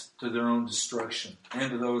wrest to their own destruction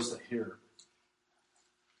and to those that hear.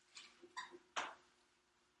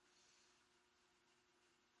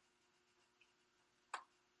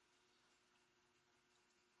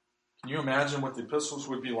 Can you imagine what the epistles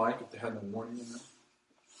would be like if they had no warning in them?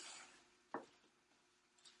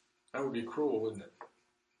 That would be cruel, wouldn't it?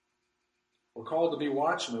 We're called to be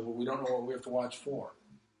watchmen, but we don't know what we have to watch for.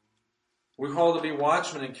 We're called to be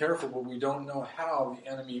watchmen and careful, but we don't know how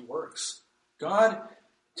the enemy works. God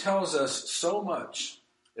tells us so much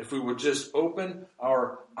if we would just open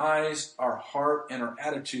our eyes, our heart, and our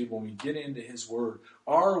attitude when we get into his word.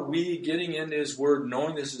 Are we getting into his word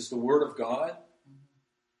knowing this is the word of God?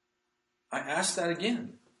 I ask that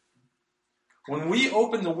again. When we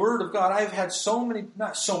open the Word of God, I've had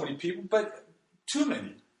not so many people, but too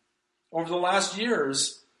many over the last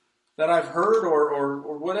years that I've heard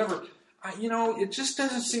or whatever. It just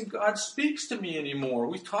doesn't seem God speaks to me anymore.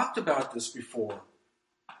 We've talked about this before.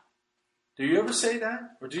 Do you ever say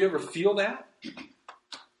that? Or do you ever feel that?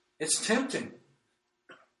 It's tempting.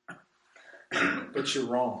 But you're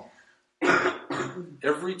wrong.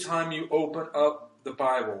 Every time you open up the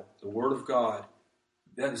Bible, the Word of God,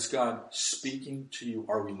 that is God speaking to you.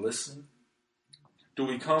 Are we listening? Do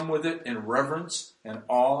we come with it in reverence and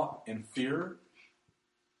awe and fear?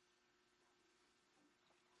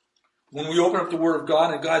 When we open up the Word of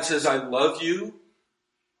God and God says, I love you,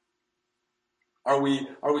 are we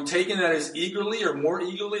taking that as eagerly or more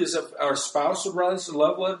eagerly as if our spouse would rather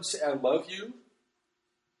let him say, I love you?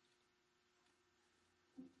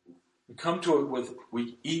 We come to it with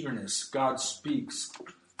eagerness. God speaks.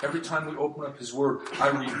 Every time we open up his word, I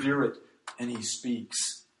revere it, and he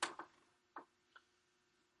speaks.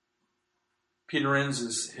 Peter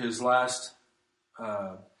ends his last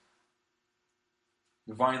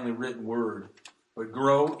divinely written word, but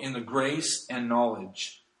grow in the grace and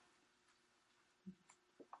knowledge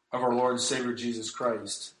of our Lord and Savior Jesus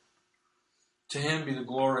Christ. To him be the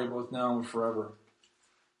glory both now and forever.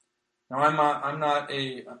 Now,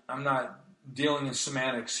 I'm not dealing in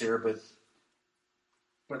semantics here, but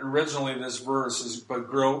originally this verse is, but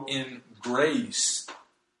grow in grace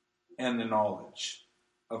and the knowledge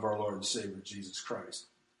of our Lord and Savior Jesus Christ.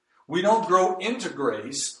 We don't grow into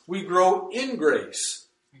grace. We grow in grace.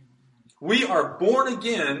 We are born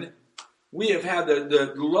again. We have had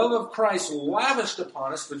the love of Christ lavished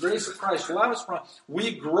upon us, the grace of Christ lavished upon us.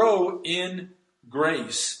 We grow in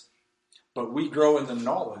grace. But we grow in the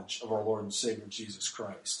knowledge of our Lord and Savior Jesus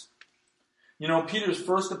Christ. You know, Peter's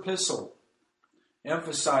first epistle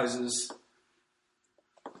emphasizes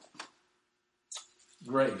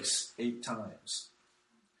grace 8 times.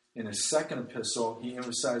 In his second epistle, he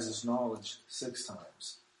emphasizes knowledge 6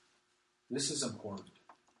 times. This is important.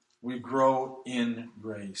 We grow in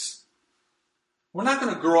grace. We're not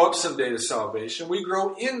going to grow up someday to salvation. We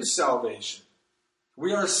grow in salvation.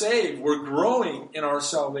 We are saved. We're growing in our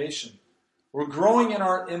salvation. We're growing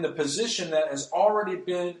in the position that has already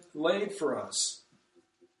been laid for us.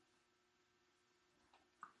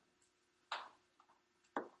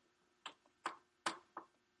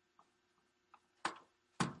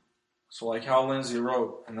 So like Hal Lindsey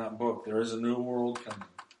wrote in that book, there is a new world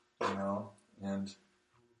coming, and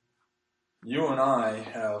you and I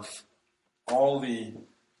have all the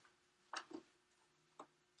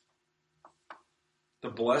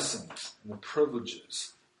blessings and the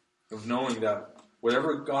privileges of knowing that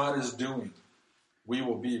whatever God is doing, we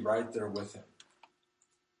will be right there with Him.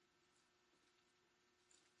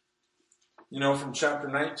 You know, from chapter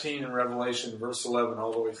 19 in Revelation, verse 11,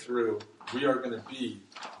 all the way through, we are going to be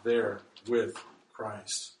there with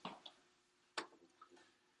Christ.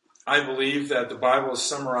 I believe that the Bible is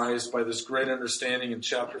summarized by this great understanding in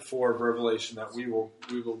chapter 4 of Revelation that we will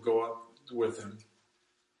go up with Him.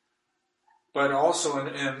 But also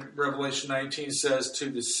in Revelation 19 says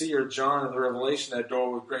to the seer, John, in the Revelation, that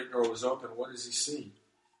great door was open. What does he see?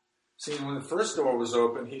 See, when the first door was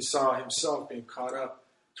open, he saw himself being caught up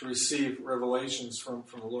to receive revelations from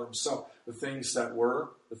the Lord Himself. The things that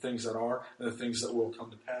were, the things that are, and the things that will come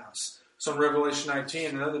to pass. So in Revelation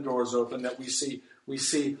 19, another door is open that we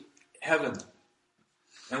see heaven.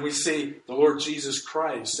 And we see the Lord Jesus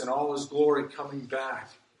Christ and all His glory coming back.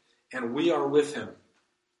 And we are with Him.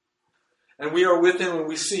 And we are with Him, and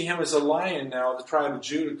we see Him as a lion now, the tribe of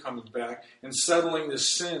Judah coming back, and settling the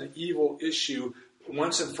sin, evil issue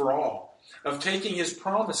once and for all. Of taking His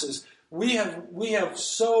promises. We have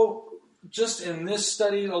so, just in this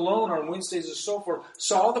study alone on Wednesdays and so forth,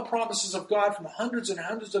 saw all the promises of God from hundreds and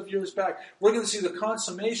hundreds of years back. We're going to see the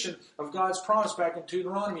consummation of God's promise back in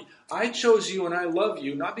Deuteronomy. I chose you and I love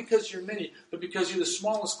you, not because you're many, but because you're the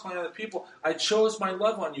smallest clan of the people. I chose my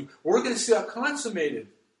love on you. We're going to see that consummated.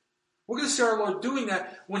 We're going to see our Lord doing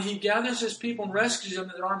that when He gathers His people and rescues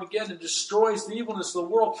them at Armageddon and destroys the evilness of the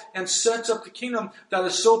world and sets up the kingdom that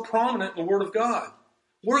is so prominent in the Word of God.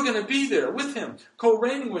 We're going to be there with Him,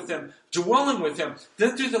 co-reigning with Him, dwelling with Him.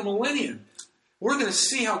 Then through the millennium, we're going to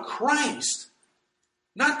see how Christ,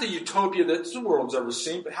 not the utopia that the world's ever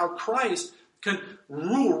seen, but how Christ can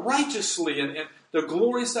rule righteously and the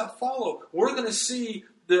glories that follow. We're going to see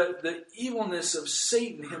the evilness of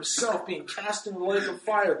Satan himself being cast in the lake of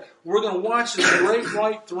fire. We're going to watch the great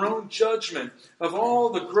white throne judgment of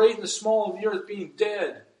all the great and the small of the earth being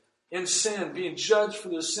dead in sin, being judged for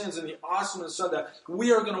their sins, and the awesomeness of that.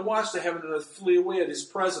 We are going to watch the heaven and earth flee away at His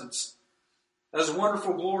presence as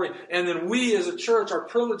wonderful glory. And then we as a church are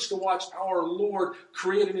privileged to watch our Lord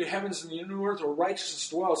create a new heavens and a new earth where righteousness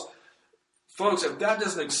dwells. Folks, if that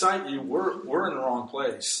doesn't excite you, we're in the wrong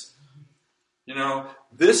place. You know,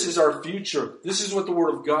 this is our future. This is what the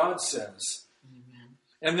Word of God says. Amen.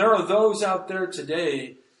 And there are those out there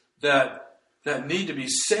today that need to be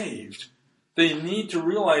saved. They need to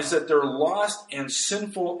realize that they're lost and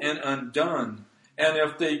sinful and undone. And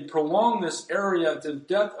if they prolong this area to the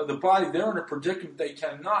death of the body, they're in a predicament they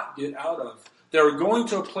cannot get out of. They're going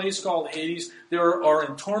to a place called Hades. They are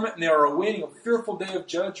in torment and they are awaiting a fearful day of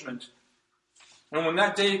judgment. And when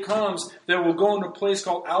that day comes, they will go into a place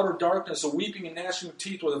called outer darkness, a weeping and gnashing of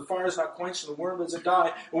teeth where the fire is not quenched and the worm doesn't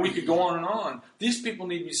die. And we could go on and on. These people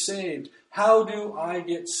need to be saved. How do I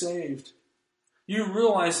get saved? You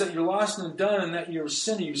realize that you're lost and undone and that you're a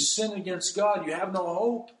sinner. You sin against God. You have no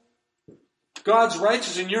hope. God's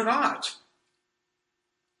righteous and you're not.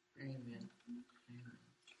 Amen.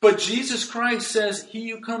 But Jesus Christ says, He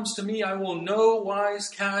who comes to me, I will no wise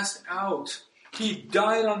cast out. He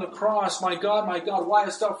died on the cross. My God, why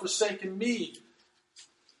hast thou forsaken me?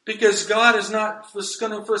 Because God is not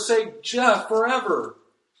going to forsake Jeff forever.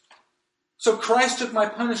 So Christ took my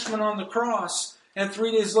punishment on the cross. And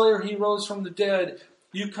 3 days later, He rose from the dead.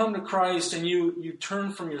 You come to Christ and you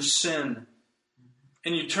turn from your sin.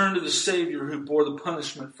 And you turn to the Savior who bore the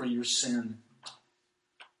punishment for your sin.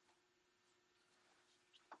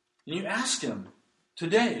 And you ask Him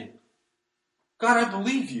today, God, I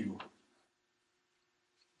believe You.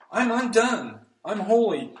 I'm undone. I'm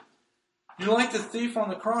holy. You're like the thief on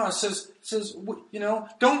the cross. Says,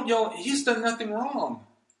 don't yell. He's done nothing wrong.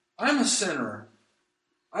 I'm a sinner.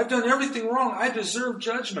 I've done everything wrong. I deserve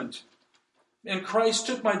judgment. And Christ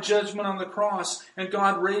took my judgment on the cross, and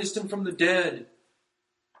God raised him from the dead.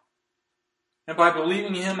 And by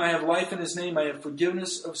believing in him, I have life in his name. I have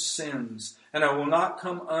forgiveness of sins. And I will not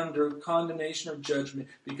come under condemnation or judgment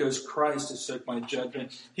because Christ has took my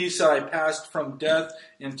judgment. He said I passed from death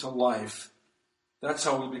into life. That's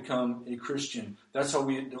how we become a Christian. That's how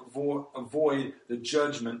we avoid the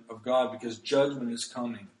judgment of God, because judgment is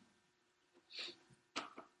coming.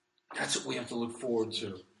 That's what we have to look forward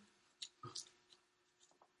to.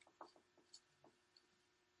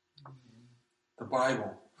 The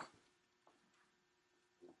Bible.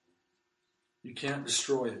 You can't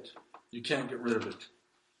destroy it. You can't get rid of it.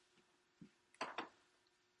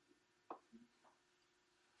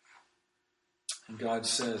 And God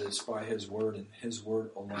said it's by his word and his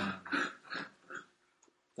word alone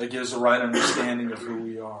that gives a right understanding of who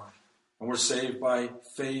we are. And we're saved by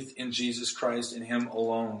faith in Jesus Christ and him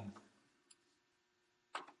alone.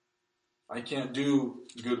 I can't do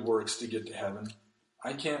good works to get to heaven.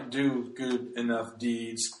 I can't do good enough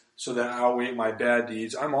deeds so that I outweigh my bad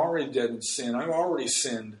deeds. I'm already dead in sin. I've already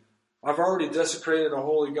sinned. I've already desecrated a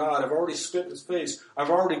holy God. I've already spit in his face. I've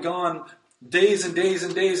already gone days and days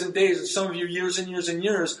and days and days, and some of you years and years and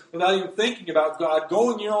years, without even thinking about God,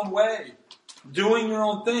 going your own way, doing your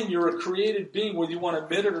own thing. You're a created being, whether you want to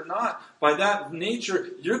admit it or not. By that nature,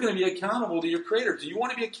 you're going to be accountable to your Creator. Do you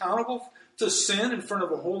want to be accountable to sin in front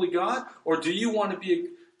of a holy God, or do you want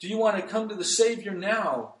to come to the Savior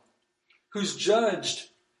now, who's judged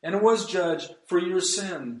and was judged for your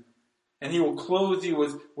sin? And he will clothe you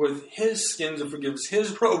with his skins of forgiveness,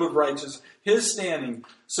 his robe of righteousness, his standing.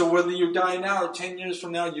 So whether you die now or 10 years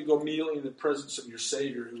from now, you go immediately in the presence of your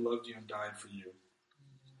Savior who loved you and died for you.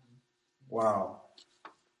 Wow.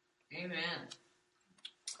 Amen.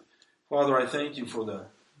 Father, I thank you for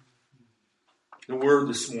the word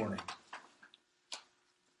this morning.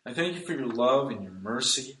 I thank you for your love and your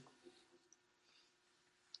mercy.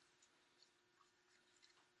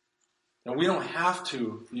 And we don't have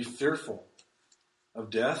to be fearful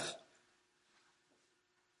of death.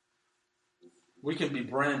 We can be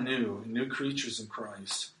brand new creatures in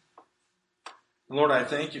Christ. And Lord, I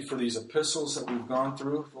thank you for these epistles that we've gone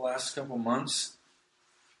through the last couple months.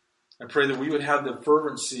 I pray that we would have the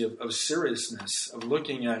fervency of seriousness, of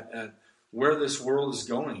looking at where this world is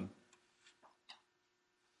going.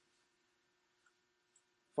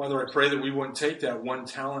 Father, I pray that we wouldn't take that one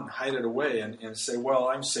talent and hide it away and say, well,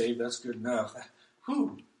 I'm saved, that's good enough.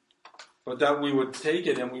 But that we would take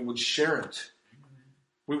it and we would share it.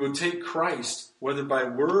 We would take Christ, whether by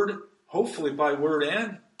word, hopefully by word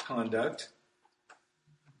and conduct.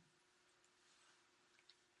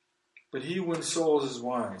 But he who wins souls is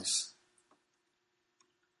wise.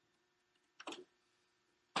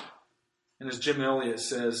 And as Jim Elliot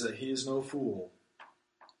says, that he is no fool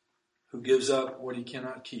who gives up what he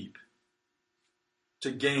cannot keep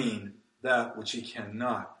to gain that which he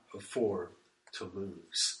cannot afford to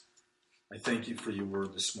lose. I thank you for your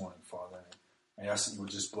word this morning, Father. I ask that you would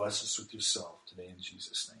just bless us with yourself today in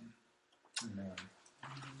Jesus' name. Amen.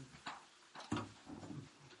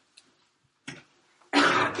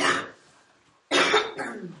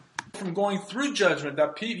 From going through judgment,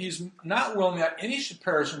 that he's not willing that any should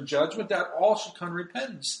perish in judgment, that all should come to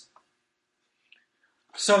repentance.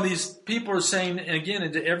 So these people are saying, and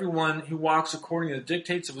again, to everyone who walks according to the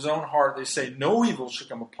dictates of his own heart, they say, no evil shall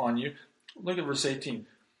come upon you. Look at verse 18.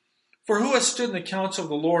 For who has stood in the counsel of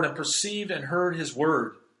the Lord and perceived and heard his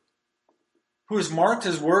word? Who has marked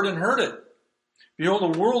his word and heard it?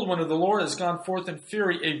 Behold, the whirlwind of the Lord has gone forth in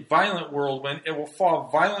fury, a violent whirlwind. It will fall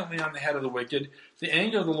violently on the head of the wicked. The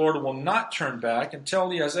anger of the Lord will not turn back until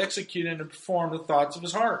he has executed and performed the thoughts of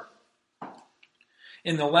his heart.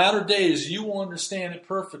 In the latter days, you will understand it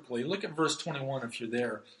perfectly. Look at verse 21 if you're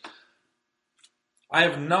there. I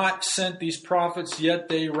have not sent these prophets, yet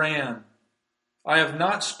they ran. I have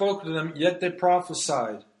not spoken to them, yet they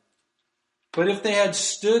prophesied. But if they had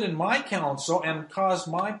stood in my counsel and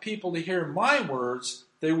caused my people to hear my words,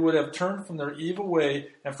 they would have turned from their evil way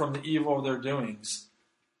and from the evil of their doings.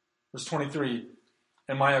 Verse 23,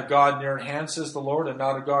 am I a God near at hand, says the Lord, and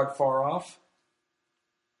not a God far off?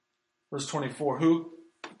 Verse 24, who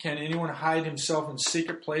can anyone hide himself in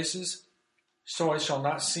secret places? So I shall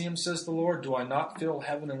not see him, says the Lord. Do I not fill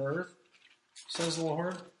heaven and earth, says the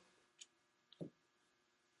Lord?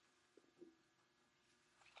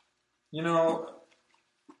 You know,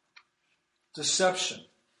 deception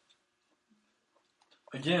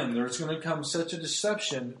again, there's going to come such a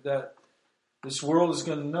deception that this world is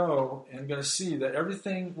going to know and going to see that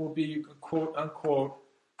everything will be, quote unquote,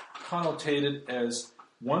 connotated as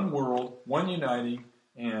one world, one uniting,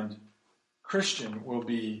 and Christian will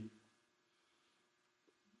be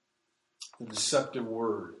the deceptive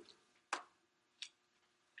word.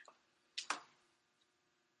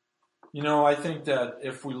 You know, I think that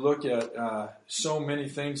if we look at so many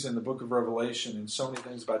things in the book of Revelation and so many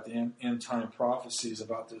things about the end time prophecies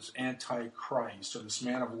about this Antichrist or this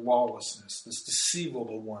man of lawlessness, this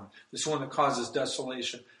deceivable one, this one that causes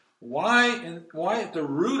desolation, why at the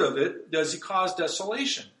root of it does he cause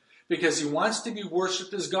desolation? Because he wants to be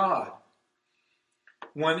worshipped as God.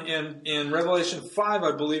 When in Revelation 5,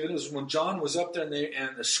 I believe it is, when John was up there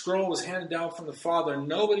and the scroll was handed down from the Father and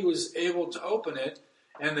nobody was able to open it,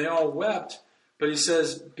 and they all wept. But he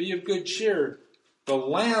says, be of good cheer. The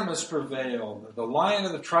Lamb has prevailed. The Lion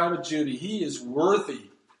of the tribe of Judah, he is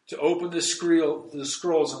worthy to open the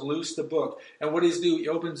scrolls and loose the book. And what does he do? He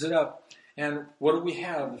opens it up. And what do we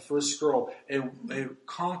have? The first scroll. A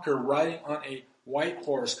conqueror riding on a white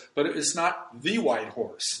horse. But it's not the white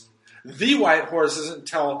horse. The white horse isn't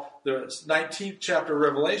until the 19th chapter of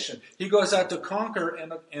Revelation. He goes out to conquer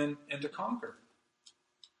and to conquer.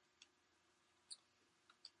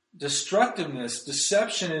 Destructiveness,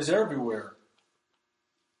 deception is everywhere.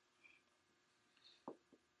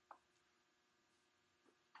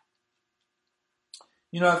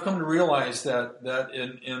 You know, I've come to realize that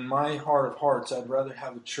in my heart of hearts, I'd rather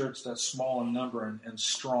have a church that's small in number and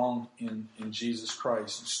strong in Jesus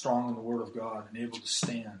Christ, and strong in the Word of God, and able to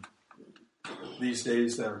stand these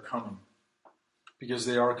days that are coming. Because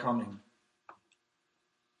they are coming.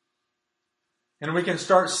 And we can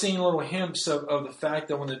start seeing little hints of the fact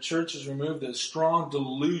that when the church is removed, there's a strong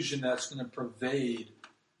delusion that's going to pervade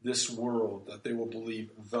this world, that they will believe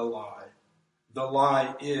the lie. The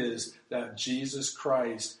lie is that Jesus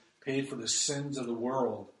Christ paid for the sins of the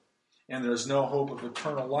world, and there's no hope of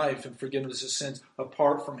eternal life and forgiveness of sins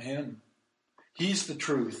apart from Him. He's the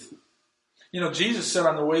truth. You know, Jesus said,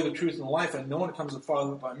 I'm the way, the truth, and the life, and no one comes to the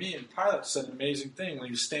Father but by me. And Pilate said an amazing thing when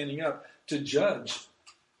he was standing up to judge.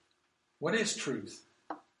 What is truth?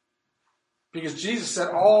 Because Jesus said,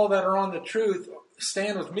 all that are on the truth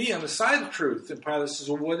stand with me on the side of truth. And Pilate says,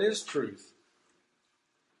 well, what is truth?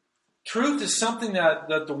 Truth is something that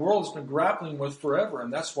the world has been grappling with forever,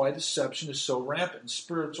 and that's why deception is so rampant in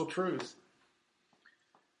spiritual truth.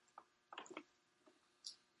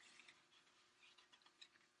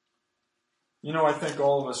 You know, I think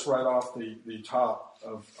all of us right off the top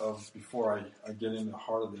of before I get into the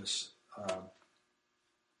heart of this,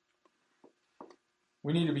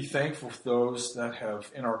 we need to be thankful for those that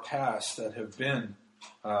have, in our past, that have been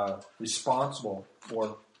responsible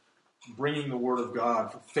for bringing the Word of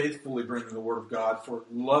God, for faithfully bringing the Word of God, for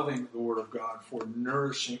loving the Word of God, for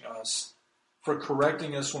nourishing us, for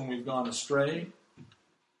correcting us when we've gone astray,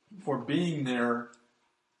 for being there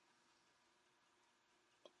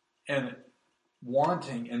and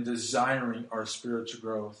wanting and desiring our spiritual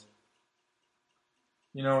growth.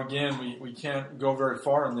 You know, again, we can't go very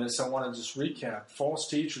far in this. I want to just recap. False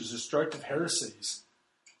teachers, destructive heresies.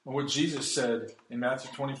 And what Jesus said in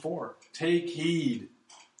Matthew 24. Take heed.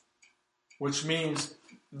 Which means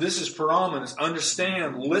this is predominance.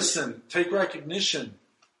 Understand, listen, take recognition.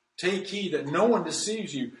 Take heed that no one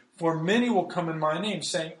deceives you. For many will come in my name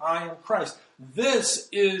saying, I am Christ. This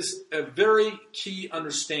is a very key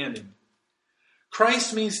understanding.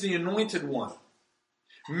 Christ means the anointed one.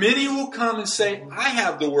 Many will come and say, I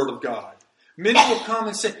have the Word of God. Many will come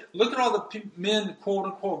and say, look at all the men, quote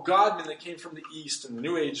unquote, God men that came from the East and the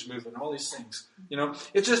New Age movement, all these things. You know,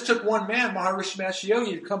 it just took one man, Maharishi Mahesh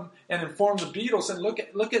Yogi, to come and inform the Beatles, and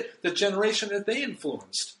look at the generation that they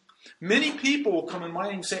influenced. Many people will come in my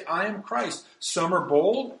name and say, I am Christ. Some are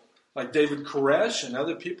bold, like David Koresh and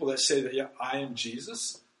other people that say that, yeah, I am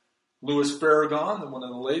Jesus. Louis Farragon, one of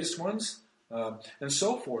the latest ones, and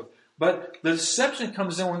so forth. But the deception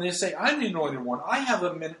comes in when they say, I'm the anointed one. I have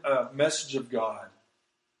a message of God.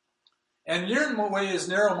 And your way is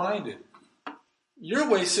narrow-minded. Your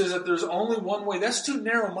way says that there's only one way. That's too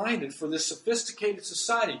narrow-minded for this sophisticated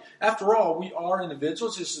society. After all, we are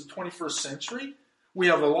individuals. This is the 21st century. We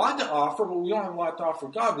have a lot to offer, but we don't have a lot to offer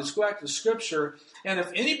God. Let's go back to the Scripture. And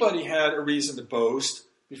if anybody had a reason to boast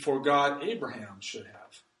before God, Abraham should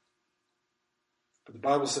have. But the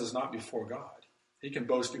Bible says not before God. He can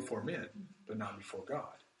boast before men, but not before God.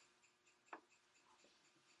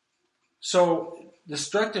 So,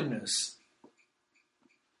 destructiveness.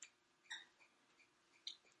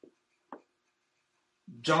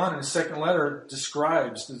 John in his second letter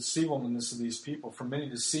describes the deceivableness of these people. For many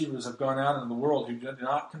deceivers have gone out into the world who do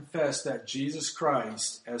not confess that Jesus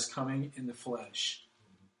Christ as coming in the flesh.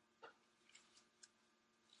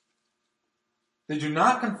 They do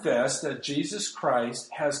not confess that Jesus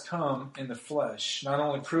Christ has come in the flesh, not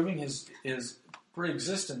only proving his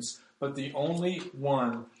pre-existence, but the only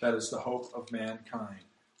one that is the hope of mankind.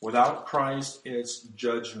 Without Christ, it's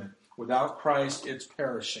judgment. Without Christ, it's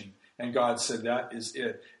perishing. And God said that is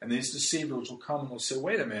it. And these deceivers will come and they'll say,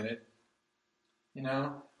 wait a minute.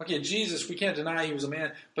 Okay, Jesus, we can't deny he was a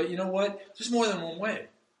man. But you know what? There's more than one way.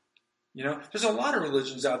 There's a lot of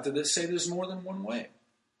religions out there that say there's more than one way.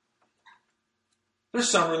 There's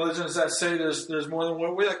some religions that say there's more than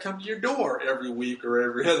one way that come to your door every week or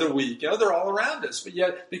every other week. They're all around us. But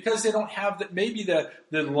yet, because they don't have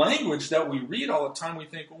the language that we read all the time, we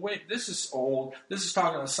think, well, wait, this is old. This is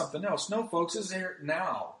talking about something else. No, folks, this is here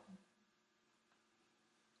now.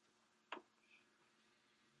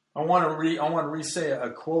 I want to re-say a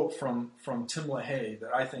quote from Tim LaHaye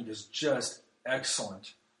that I think is just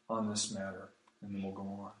excellent on this matter, and then we'll go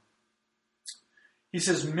on. He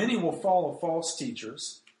says, many will follow false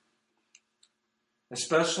teachers,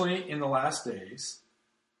 especially in the last days.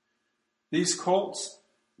 These cults,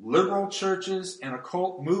 liberal churches, and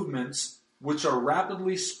occult movements, which are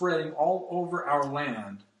rapidly spreading all over our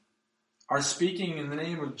land, are speaking in the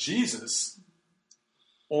name of Jesus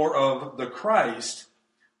or of the Christ,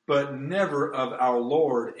 but never of our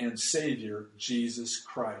Lord and Savior, Jesus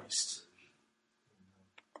Christ.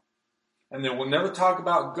 And they will never talk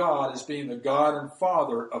about God as being the God and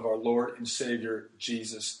Father of our Lord and Savior,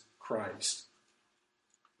 Jesus Christ.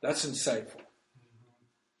 That's insightful.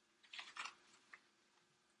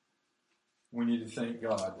 We need to thank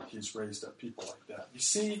God that he's raised up people like that. You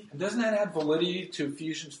see, doesn't that add validity to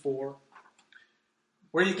Ephesians 4?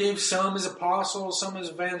 Where he gave some as apostles, some as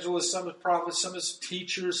evangelists, some as prophets, some as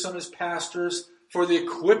teachers, some as pastors, for the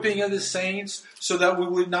equipping of the saints, so that we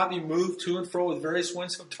would not be moved to and fro with various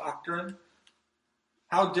winds of doctrine.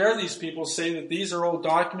 How dare these people say that these are old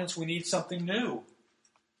documents, we need something new?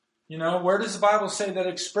 Where does the Bible say that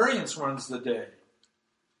experience runs the day?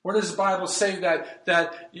 Where does the Bible say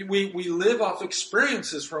that we live off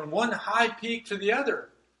experiences from one high peak to the other?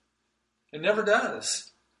 It never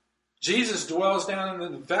does. Jesus dwells down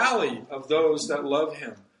in the valley of those that love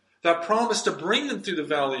him. That promise to bring them through the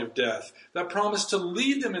valley of death. That promise to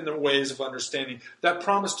lead them in the ways of understanding. That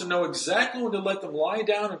promise to know exactly when to let them lie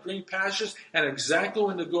down in green pastures and exactly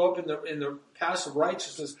when to go up in the paths of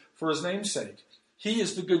righteousness for his name's sake. He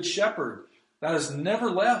is the good shepherd that has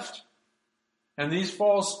never left. And these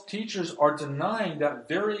false teachers are denying that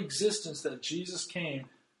very existence that Jesus came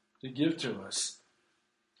to give to us.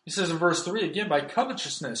 He says in verse 3 again, by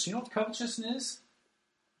covetousness. You know what covetousness is?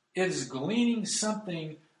 It is gleaning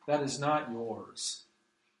something that is not yours.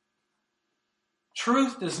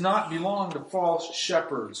 Truth does not belong to false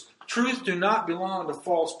shepherds. Truth do not belong to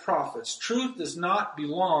false prophets. Truth does not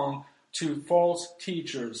belong to false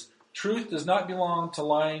teachers. Truth does not belong to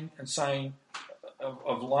lying and sign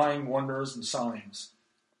of lying wonders and signs.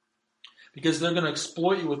 Because they're going to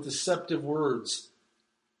exploit you with deceptive words.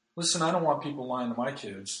 Listen, I don't want people lying to my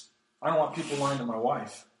kids. I don't want people lying to my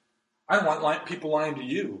wife. I don't want people lying to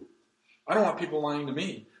you. I don't want people lying to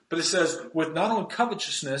me. But it says, with not only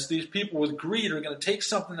covetousness, these people with greed are going to take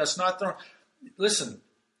something that's not their own. Listen,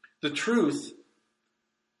 the truth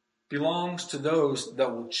belongs to those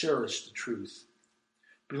that will cherish the truth.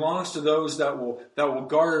 Belongs to those that will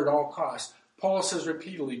guard at all costs. Paul says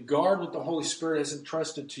repeatedly, guard what the Holy Spirit has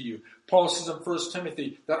entrusted to you. Paul says in 1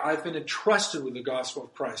 Timothy that I've been entrusted with the gospel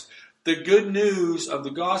of Christ. The good news of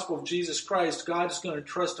the gospel of Jesus Christ, God is going to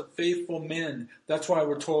trust to faithful men. That's why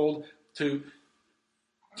we're told to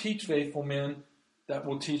teach faithful men that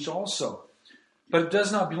will teach also. But it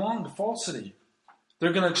does not belong to falsity.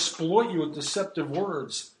 They're going to exploit you with deceptive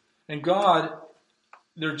words. And God,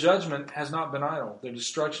 their judgment has not been idle. Their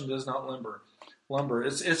destruction does not lumber.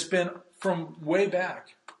 It's been from way back.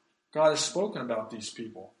 God has spoken about these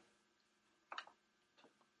people.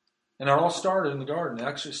 And it all started in the garden. It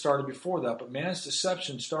actually started before that. But man's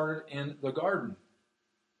deception started in the garden.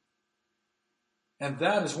 And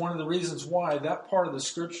that is one of the reasons why that part of the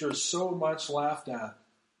scripture is so much laughed at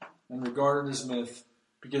and regarded as myth.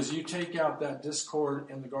 Because you take out that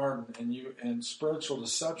discord in the garden and spiritual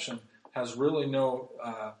deception has really no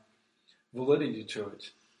validity to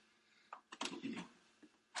it.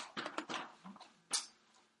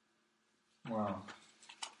 Wow.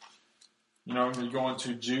 I'm going to go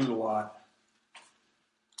into Jude a lot.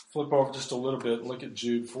 Flip over just a little bit. Look at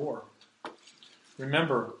Jude 4.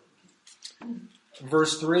 Remember,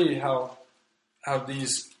 verse 3, how how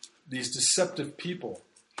these deceptive people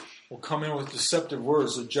will come in with deceptive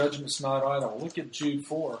words. The judgment's not idle. Look at Jude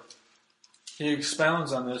 4. He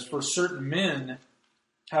expounds on this. For certain men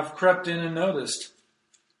have crept in and noticed,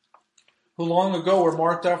 who long ago were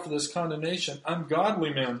marked out for this condemnation,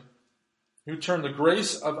 ungodly men who turn the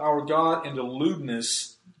grace of our God into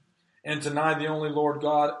lewdness and deny the only Lord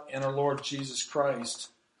God and our Lord Jesus Christ.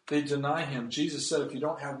 They deny him. Jesus said, if you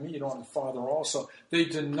don't have me, you don't have the Father also. They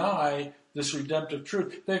deny this redemptive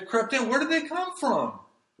truth. They've crept in. Where did they come from?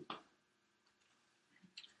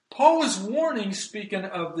 Paul was warning, speaking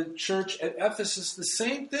of the church at Ephesus, the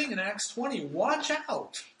same thing in Acts 20. Watch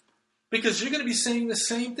out, because you're going to be saying the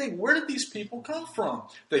same thing. Where did these people come from?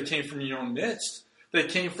 They came from your own midst. They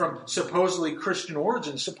came from supposedly Christian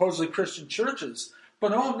origins, supposedly Christian churches.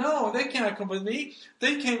 But oh no, they can't come with me.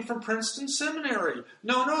 They came from Princeton Seminary.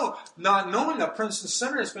 No, not knowing that Princeton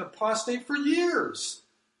Seminary has been apostate for years.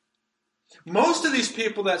 Most of these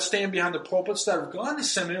people that stand behind the pulpits that have gone to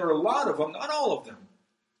seminary, a lot of them, not all of them,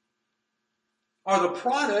 are the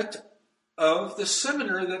product of the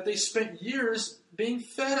seminary that they spent years being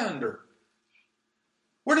fed under.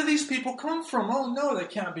 Where do these people come from? Oh no, they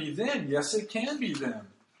can't be them. Yes, it can be them.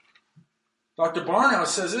 Dr. Barnhouse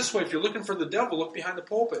says this way, if you're looking for the devil, look behind the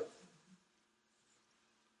pulpit.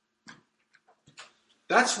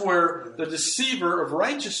 That's where the deceiver of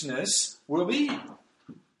righteousness will be,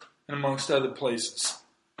 and amongst other places.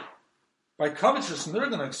 By covetousness, they're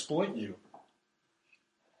going to exploit you.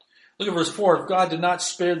 Look at verse 4. If God did not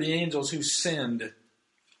spare the angels who sinned.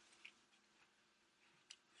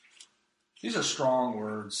 These are strong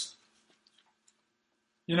words.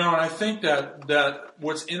 You know, and I think that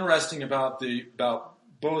what's interesting about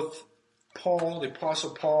both Paul, the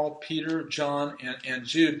Apostle Paul, Peter, John, and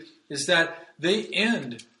Jude, is that they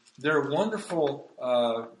end their wonderful,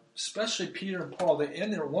 especially Peter and Paul, they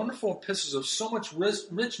end their wonderful epistles of so much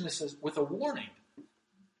richness with a warning.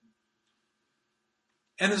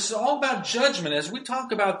 And it's all about judgment. As we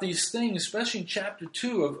talk about these things, especially in chapter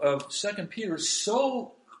 2 of 2 Peter,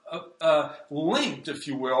 so linked, if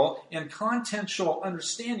you will, in contextual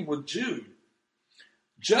understanding with Jude.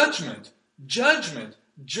 Judgment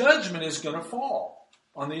is going to fall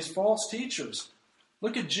on these false teachers.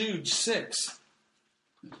 Look at Jude 6.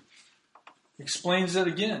 Explains it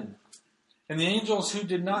again. And the angels who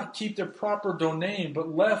did not keep their proper domain,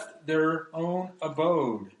 but left their own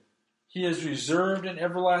abode, he has reserved in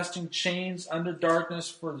everlasting chains under darkness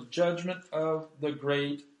for the judgment of the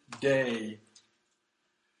great day.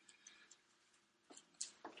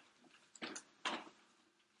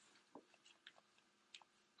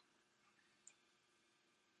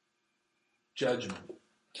 Judgment.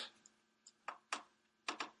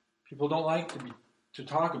 People don't like to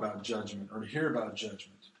talk about judgment or to hear about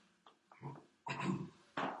judgment.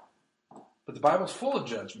 But the Bible's full of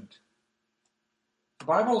judgment. The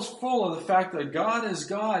Bible is full of the fact that God is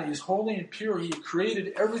God. He's holy and pure. He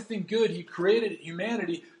created everything good. He created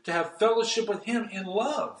humanity to have fellowship with Him in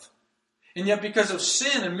love. And yet because of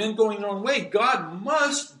sin and men going their own way, God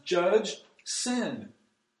must judge sin.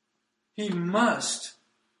 He must.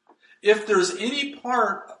 If there's any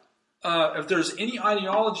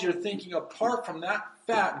ideology or thinking apart from that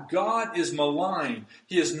fact, God is malign.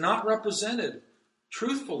 He is not represented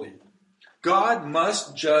truthfully. God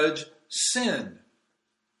must judge sin.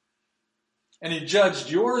 And He judged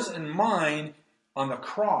yours and mine on the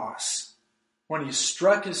cross when He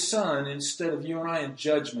struck His Son instead of you and I in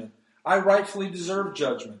judgment. I rightfully deserve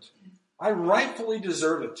judgment. I rightfully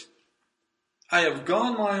deserve it. I have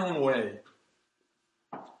gone my own way.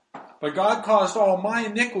 But God caused all my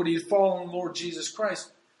iniquity to fall on the Lord Jesus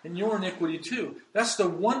Christ, and your iniquity too. That's the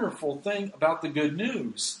wonderful thing about the good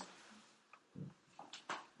news.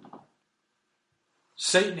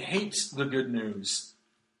 Satan hates the good news.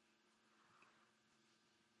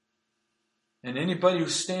 And anybody who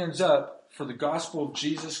stands up for the gospel of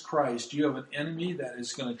Jesus Christ, you have an enemy that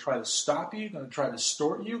is going to try to stop you, going to try to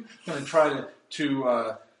distort you, going to try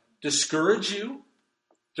to discourage you,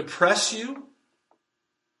 depress you,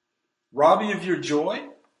 rob you of your joy,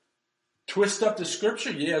 twist up the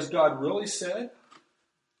scripture. Yeah, as God really said.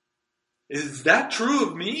 Is that true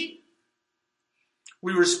of me?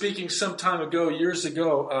 We were speaking some time ago, years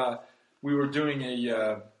ago, we were doing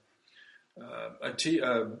a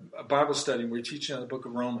Bible study. We were teaching on the book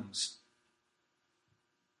of Romans.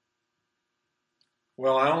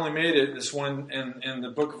 Well, I only made it this one in the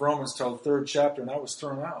book of Romans till the 3rd chapter, and I was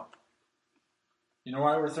thrown out. You know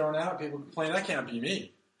why we were thrown out? People complain, that can't be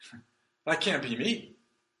me. That can't be me.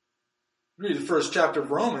 read the first chapter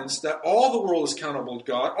of Romans, that all the world is accountable to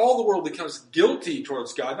God. All the world becomes guilty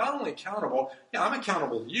towards God. Not only accountable, I'm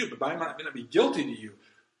accountable to you, but I might not be guilty to you.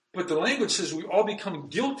 But the language says we all become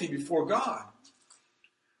guilty before God.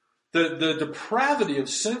 The depravity of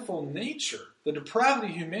sinful nature, the depravity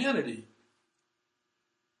of humanity,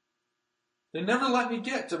 they never let me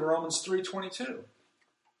get to Romans 3:22.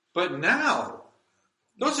 But now,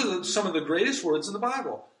 those are some of the greatest words in the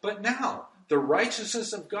Bible. But now, the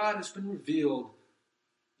righteousness of God has been revealed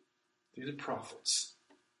through the prophets.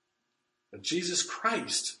 That Jesus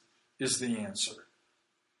Christ is the answer.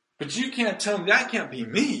 But you can't tell me that can't be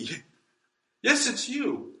me. Yes, it's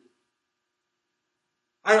you.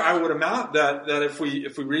 I would amount that if we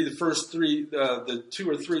read the first three, the two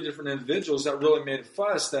or three different individuals that really made a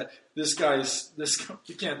fuss, that this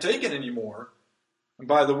you can't take it anymore. And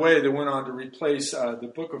by the way, they went on to replace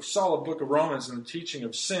the book of Romans and the teaching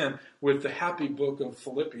of sin with the happy book of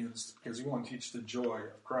Philippians because he wanted to teach the joy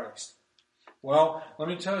of Christ. Well, let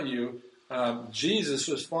me tell you, Jesus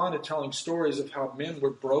was fond of telling stories of how men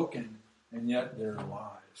were broken and yet they're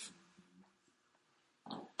alive.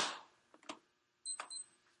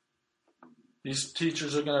 These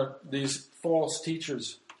false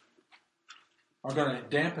teachers are going to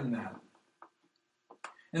dampen that.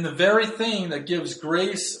 And the very thing that gives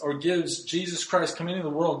grace or gives Jesus Christ coming into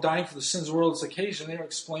the world, dying for the sins of the world, its occasion, they will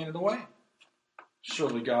explain it away.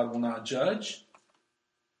 Surely God will not judge.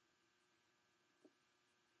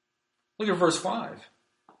 Look at verse 5.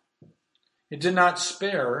 It did not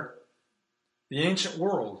spare the ancient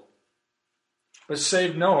world, but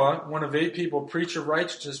saved Noah, one of 8 people, preacher of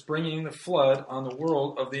righteousness, bringing the flood on the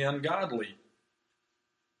world of the ungodly.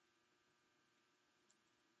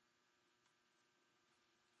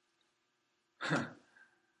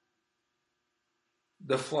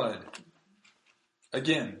 The flood.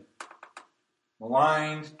 Again,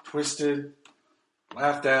 maligned, twisted,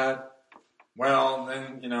 laughed at. Well,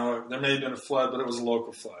 then, there may have been a flood, but it was a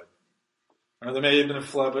local flood. Or there may have been a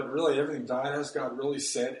flood, but really everything died. Has God really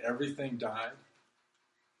said everything died?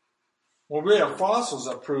 Well, we have fossils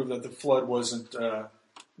that prove that the flood wasn't,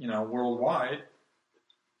 worldwide.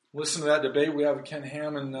 Listen to that debate we have with Ken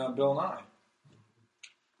Ham and Bill Nye.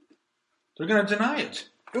 They're going to deny it.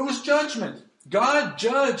 It was judgment. God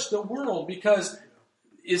judged the world because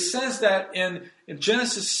it says that in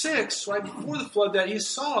Genesis 6, right before the flood, that he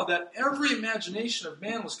saw that every imagination of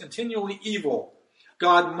man was continually evil.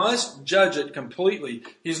 God must judge it completely.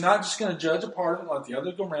 He's not just going to judge a part of it, let the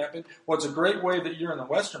other go rampant. Well, it's a great way that you're in the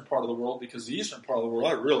western part of the world, because the eastern part of the world,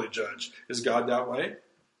 I really judge. Is God that way?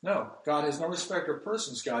 No. God has no respect of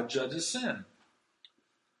persons. God judges sin.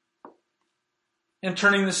 And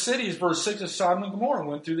turning the cities, verse 6 of Sodom and Gomorrah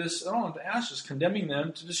went through this on to ashes, condemning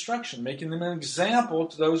them to destruction, making them an example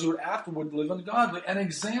to those who would afterward live ungodly. An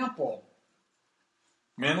example.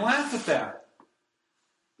 Men laugh at that.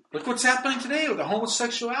 Look what's happening today with the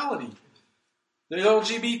homosexuality, the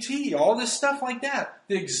LGBT, all this stuff like that.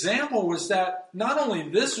 The example was that not only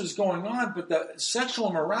this was going on, but the sexual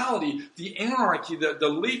immorality, the anarchy, the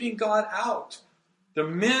leaving God out. The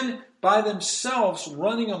men by themselves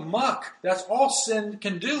running amok. That's all sin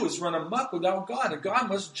can do, is run amok without God. And God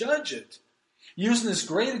must judge it. Using these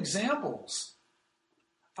great examples.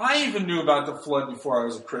 I even knew about the flood before I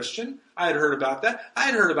was a Christian. I had heard about that. I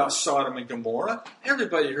had heard about Sodom and Gomorrah.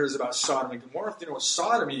 Everybody hears about Sodom and Gomorrah, if they know what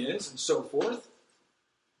sodomy is and so forth.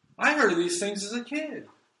 I heard of these things as a kid.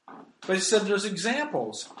 But he said there's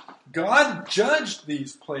examples. God judged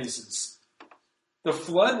these places. The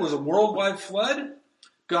flood was a worldwide flood.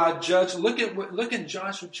 God judged. Look in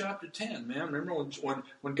Joshua chapter 10, man. Remember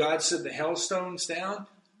when God said the hailstones down?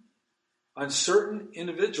 On certain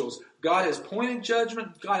individuals. God has pointed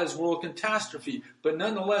judgment. God has world catastrophe. But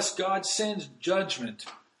nonetheless, God sends judgment.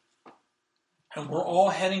 And we're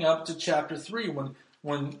all heading up to chapter 3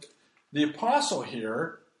 when the apostle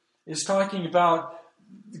here is talking about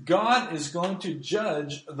God is going to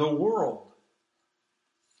judge the world.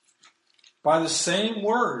 By the same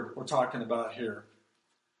word we're talking about here.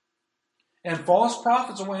 And false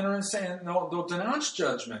prophets will enter and say, no, they'll denounce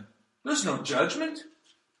judgment. There's no judgment.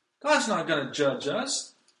 God's not going to judge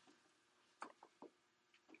us.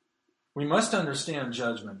 We must understand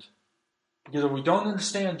judgment. Because if we don't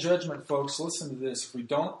understand judgment, folks, listen to this. If we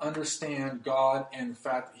don't understand God and the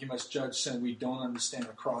fact that He must judge sin, we don't understand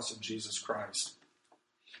the cross of Jesus Christ.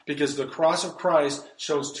 Because the cross of Christ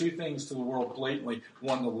shows two things to the world blatantly.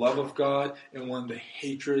 One, the love of God, and one, the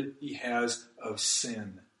hatred He has of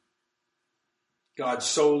sin. God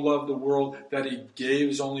so loved the world that He gave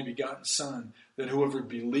His only begotten Son, that whoever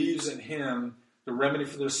believes in Him The remedy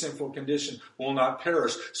for their sinful condition will not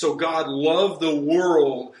perish. So God loved the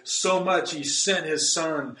world so much He sent His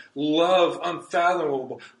Son. Love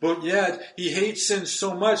unfathomable. But yet He hates sin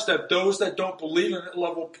so much that those that don't believe in that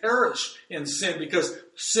love will perish in sin, because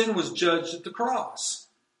sin was judged at the cross.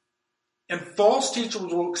 And false teachers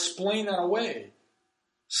will explain that away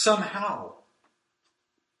somehow.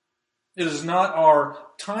 It is not our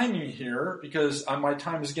timing here, because my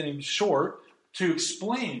time is getting short, to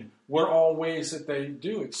explain what all ways that they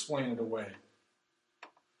do explain it away.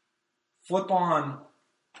 Flip on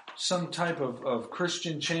some type of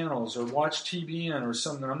Christian channels or watch TBN or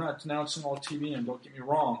something. I'm not denouncing all TBN, don't get me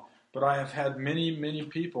wrong, but I have had many, many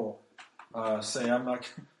people say, I'm not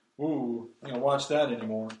going to watch that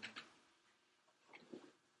anymore.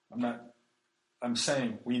 I'm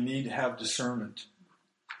saying we need to have discernment.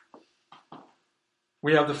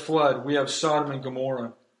 We have the flood. We have Sodom and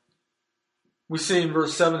Gomorrah. We see in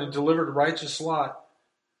verse 7, He delivered righteous Lot,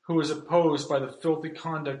 who was opposed by the filthy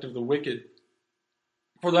conduct of the wicked.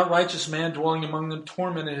 For that righteous man dwelling among them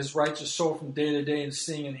tormented his righteous soul from day to day, and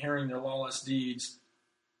seeing and hearing their lawless deeds.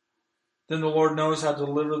 Then the Lord knows how to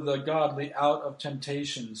deliver the godly out of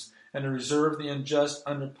temptations, and to reserve the unjust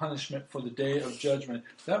under punishment for the day of judgment.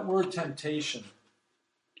 That word temptation.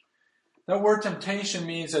 That word temptation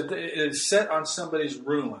means that it is set on somebody's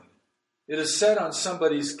ruin. It is set on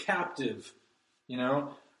somebody's captive.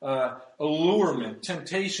 Allurement,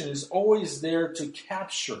 temptation is always there to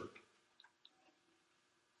capture.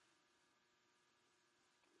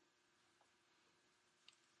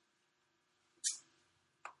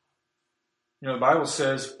 The Bible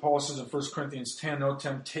says, Paul says in 1 Corinthians 10, no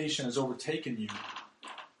temptation has overtaken you,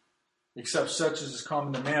 except such as is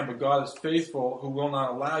common to man, but God is faithful, who will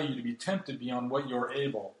not allow you to be tempted beyond what you are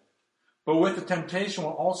able. But with the temptation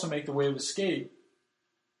will also make the way of escape,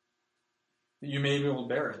 that you may be able to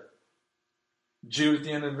bear it. Jude, at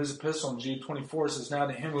the end of his epistle, in Jude 24, says, now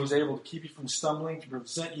to Him who is able to keep you from stumbling, to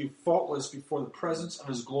present you faultless before the presence of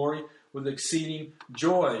His glory with exceeding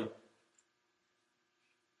joy.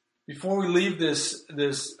 Before we leave this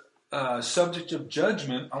subject of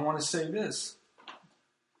judgment, I want to say this.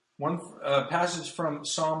 One passage from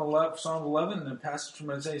Psalm 11 and a passage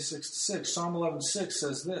from Isaiah 6:6. Psalm 11:6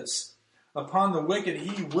 says this, upon the wicked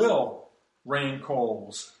He will rain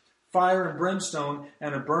coals. Fire and brimstone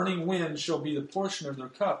and a burning wind shall be the portion of their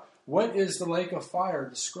cup. What is the lake of fire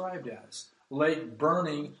described as? Lake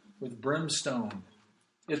burning with brimstone.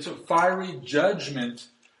 It's a fiery judgment.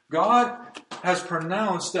 God has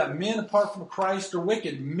pronounced that men apart from Christ are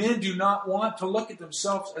wicked. Men do not want to look at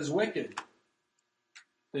themselves as wicked.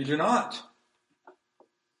 They do not.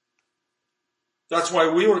 That's why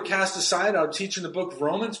we were cast aside out of teaching the book of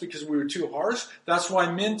Romans, because we were too harsh. That's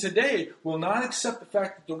why men today will not accept the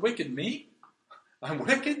fact that they're wicked. Me? I'm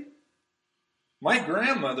wicked? My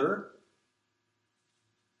grandmother,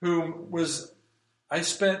 I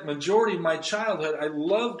spent majority of my childhood, I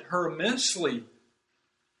loved her immensely.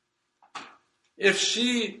 If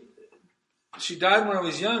she died when I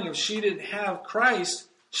was young, if she didn't have Christ,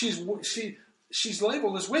 she's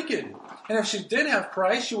labeled as wicked. And if she did have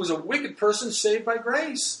Christ, she was a wicked person saved by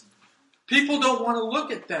grace. People don't want to look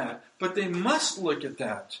at that, but they must look at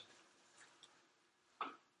that.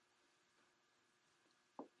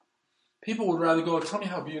 People would rather go, tell me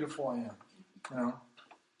how beautiful I am.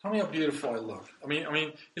 Tell me how beautiful I look.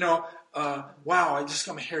 Wow, I just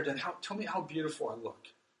got my hair done. Tell me how beautiful I look.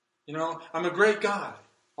 I'm a great guy.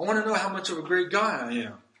 I want to know how much of a great guy I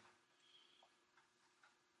am.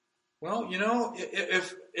 Well,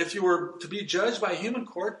 if you were to be judged by a human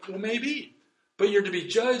court, well, maybe. But you're to be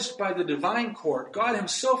judged by the divine court. God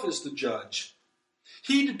Himself is the judge.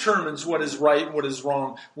 He determines what is right, what is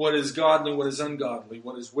wrong, what is godly, what is ungodly,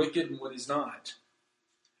 what is wicked, and what is not.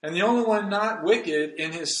 And the only one not wicked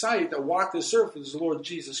in His sight that walked this earth is the Lord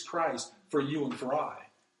Jesus Christ for you and for I.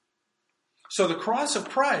 So the cross of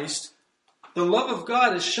Christ, the love of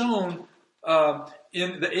God is shown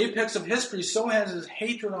in the apex of history. So has His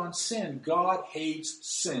hatred on sin. God hates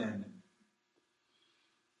sin.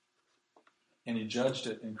 And He judged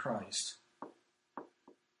it in Christ.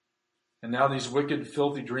 And now these wicked,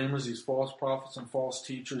 filthy dreamers, these false prophets and false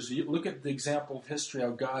teachers, you look at the example of history, how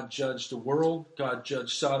God judged the world. God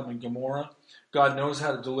judged Sodom and Gomorrah. God knows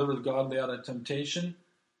how to deliver the godly out of temptation.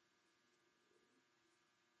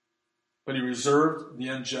 But He reserved the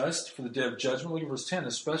unjust for the day of judgment. Look at verse 10.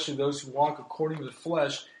 Especially those who walk according to the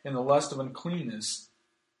flesh in the lust of uncleanness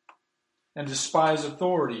and despise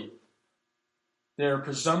authority. They are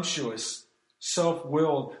presumptuous,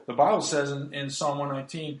 self-willed. The Bible says in Psalm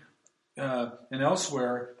 119 and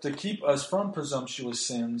elsewhere to keep us from presumptuous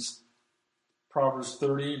sins. Proverbs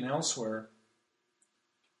 30 and elsewhere.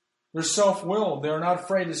 They're self-willed. They're not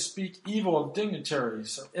afraid to speak evil of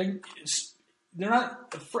dignitaries. They're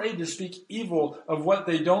not afraid to speak evil of what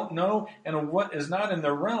they don't know and of what is not in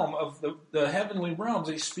their realm, of the heavenly realms.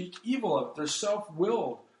 They speak evil of it. They're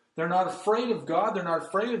self-willed. They're not afraid of God. They're not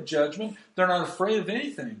afraid of judgment. They're not afraid of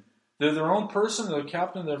anything. They're their own person. They're the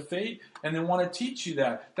captain of their fate, and they want to teach you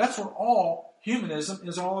that. That's what all humanism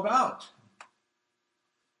is all about.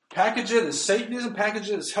 Package it as Satanism, package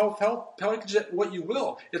it as health, package it what you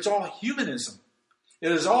will. It's all humanism.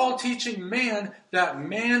 It is all teaching man that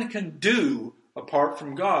man can do apart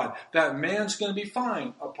from God. That man's going to be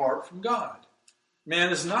fine apart from God.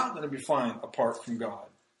 Man is not going to be fine apart from God.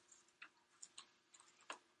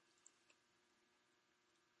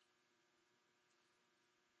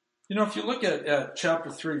 You know, if you look at chapter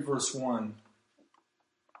 3, verse 1,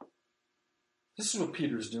 this is what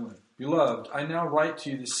Peter's doing. Beloved, I now write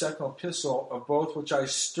to you the second epistle of both which I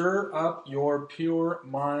stir up your pure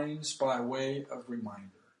minds by way of reminder.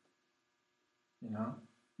 You know?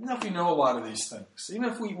 Even if we know a lot of these things, even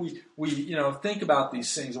if we think about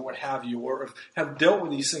these things or what have you, or have dealt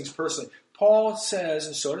with these things personally, Paul says,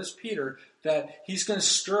 and so does Peter, that he's going to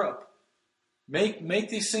stir up, make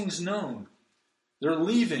these things known. They're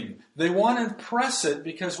leaving. They want to impress it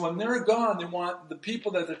because when they're gone, they want the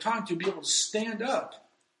people that they're talking to be able to stand up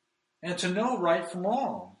and to know right from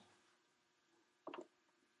wrong.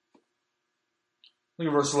 Look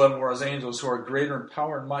at verse 11, whereas angels who are greater in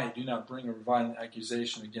power and might do not bring a violent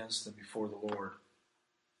accusation against them before the Lord.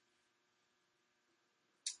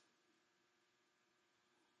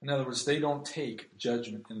 In other words, they don't take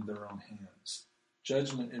judgment into their own hands.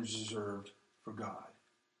 Judgment is reserved for God.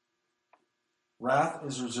 Wrath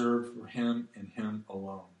is reserved for him and him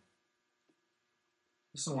alone.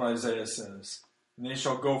 Listen to what Isaiah says. And they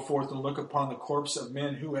shall go forth and look upon the corpse of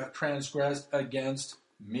men who have transgressed against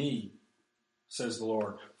me, says the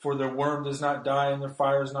Lord. For their worm does not die and their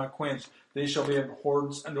fire is not quenched. They shall be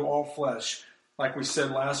abhorrence unto all flesh. Like we said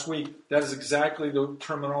last week, that is exactly the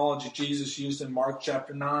terminology Jesus used in Mark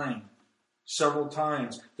chapter 9. Several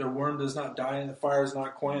times. Their worm does not die and the fire is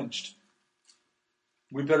not quenched.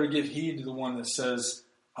 We better give heed to the one that says,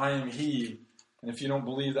 I am he. And if you don't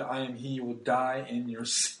believe that I am he, you will die in your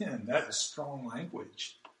sin. That is strong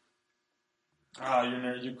language.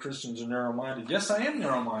 You Christians are narrow-minded. Yes, I am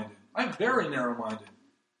narrow-minded. I'm very narrow-minded.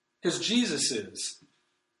 Because Jesus is.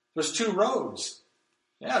 There's two roads.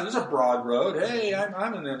 Yeah, there's a broad road. Hey,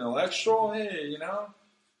 I'm an intellectual. Hey,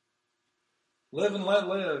 live and let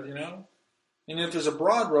live, And if there's a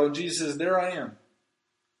broad road, Jesus says, there I am.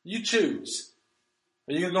 You choose.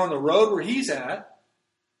 Are you going to go on the road where he's at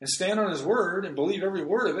and stand on his word and believe every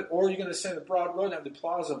word of it, or are you going to stand the broad road and have the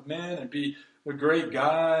applause of men and be a great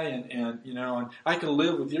guy and I can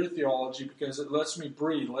live with your theology because it lets me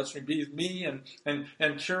breathe, lets me be me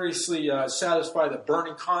and curiously satisfy the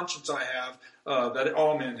burning conscience I have that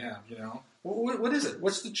all men have, What is it?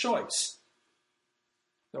 What's the choice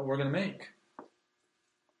that we're going to make?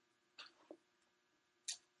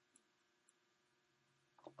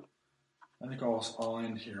 I think I'll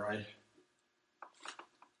end here.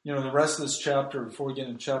 The rest of this chapter, before we get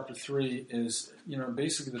into chapter 3, is,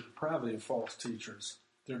 basically the depravity of false teachers.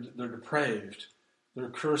 They're depraved. They're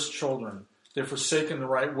cursed children. They've forsaken the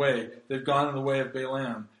right way. They've gone in the way of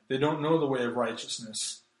Balaam. They don't know the way of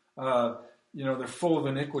righteousness. They're full of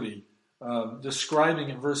iniquity. Describing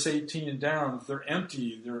in verse 18 and down, they're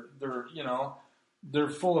empty. They're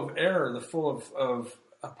full of error. They're full of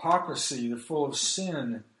hypocrisy. They're full of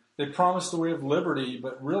sin. They promise the way of liberty,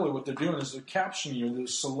 but really what they're doing is they're capturing you. They're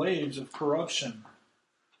slaves of corruption.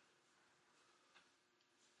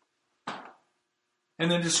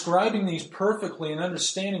 And they're describing these perfectly and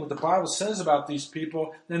understanding what the Bible says about these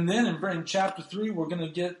people. And then in chapter 3, we're going to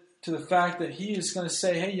get to the fact that he is going to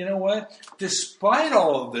say, hey, you know what? Despite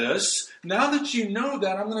all of this, now that you know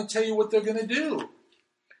that, I'm going to tell you what they're going to do.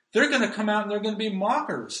 They're going to come out and they're going to be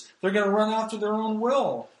mockers. They're going to run after their own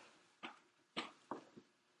will.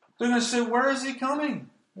 They're going to say, where is he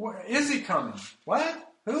coming? Where is he coming?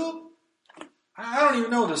 What? Who? I don't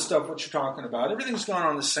even know this stuff, what you're talking about. Everything's gone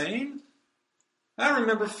on the same. I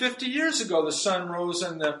remember 50 years ago, the sun rose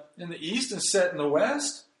in the east and set in the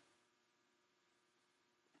west.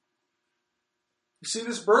 You see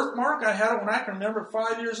this birthmark? I had it when I can remember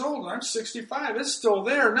 5 years old, and I'm 65. It's still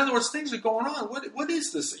there. In other words, things are going on. What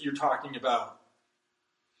is this that you're talking about?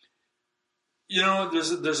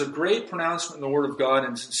 There's a great pronouncement in the Word of God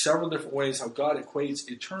in several different ways how God equates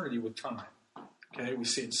eternity with time. Okay, we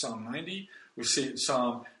see it in Psalm 90. We see it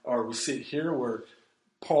we see it here where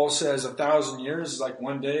Paul says 1,000 years is like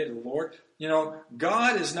one day to the Lord.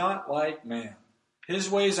 God is not like man. His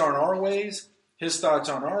ways aren't our ways. His thoughts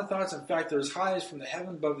aren't our thoughts. In fact, they're as high as from the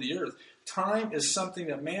heaven above the earth. Time is something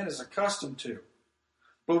that man is accustomed to.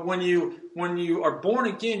 But when you are born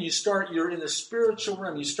again, you're in the spiritual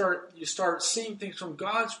realm. You start seeing things from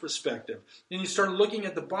God's perspective. And you start looking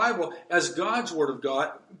at the Bible as God's word of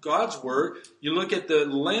God, God's word. You look at the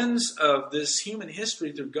lens of this human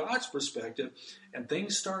history through God's perspective, and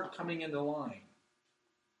things start coming into line.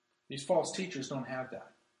 These false teachers don't have that.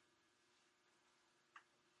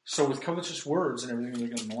 So with covetous words and everything, they're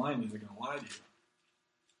going to malign you, they're going to lie to you.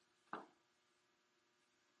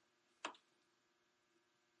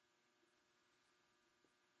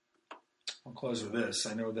 I'll close with this.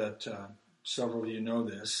 I know that several of you know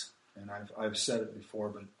this, and I've said it before,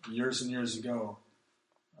 but years and years ago,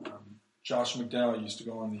 Josh McDowell used to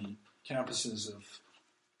go on the campuses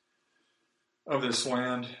of this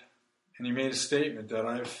land, and he made a statement that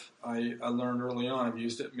I learned early on. I've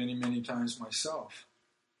used it many, many times myself.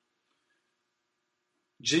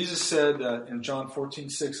 Jesus said that in John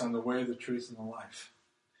 14:6, "I'm the way, the truth, and the life.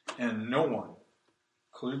 And no one,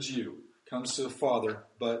 includes you, comes to the Father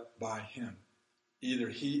but by him. Either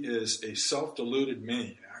he is a self-deluded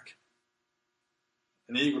maniac,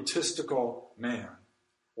 an egotistical man,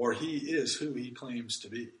 or he is who he claims to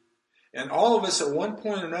be." And all of us at one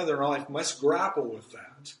point or another in our life must grapple with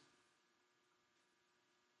that.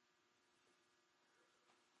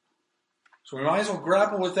 So we might as well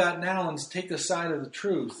grapple with that now and take the side of the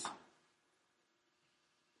truth.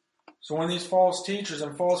 So when these false teachers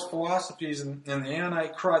and false philosophies and the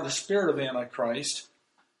Antichrist, the spirit of Antichrist,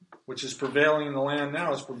 which is prevailing in the land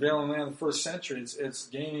now, is prevailing in the land in the first century, it's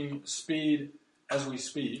gaining speed as we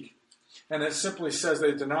speak. And it simply says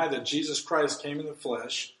they deny that Jesus Christ came in the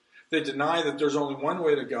flesh. They deny that there's only one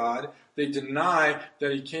way to God. They deny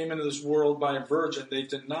that he came into this world by a virgin. They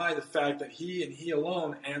deny the fact that he and he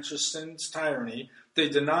alone answers sin's tyranny. They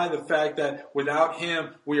deny the fact that without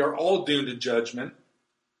him we are all doomed to judgment.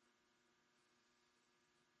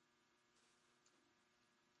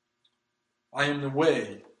 I am the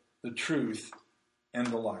way, the truth, and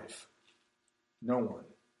the life. No one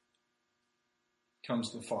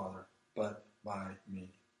comes to the Father but by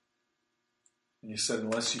me. And he said,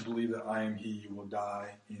 unless you believe that I am he, you will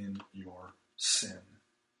die in your sin.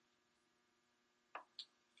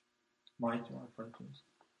 Mike, do you want to pray, please?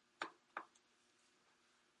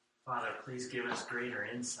 Father, please give us greater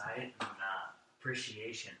insight and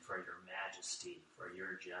appreciation for your majesty, for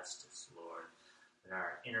your justice, Lord. That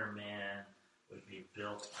our inner man would be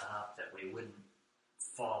built up, that we wouldn't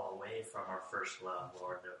fall away from our first love,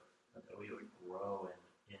 Lord, that we would grow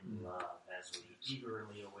in love as we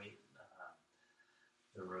eagerly await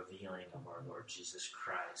the revealing of our Lord Jesus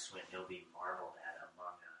Christ when he'll be marveled at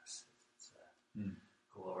among us. It's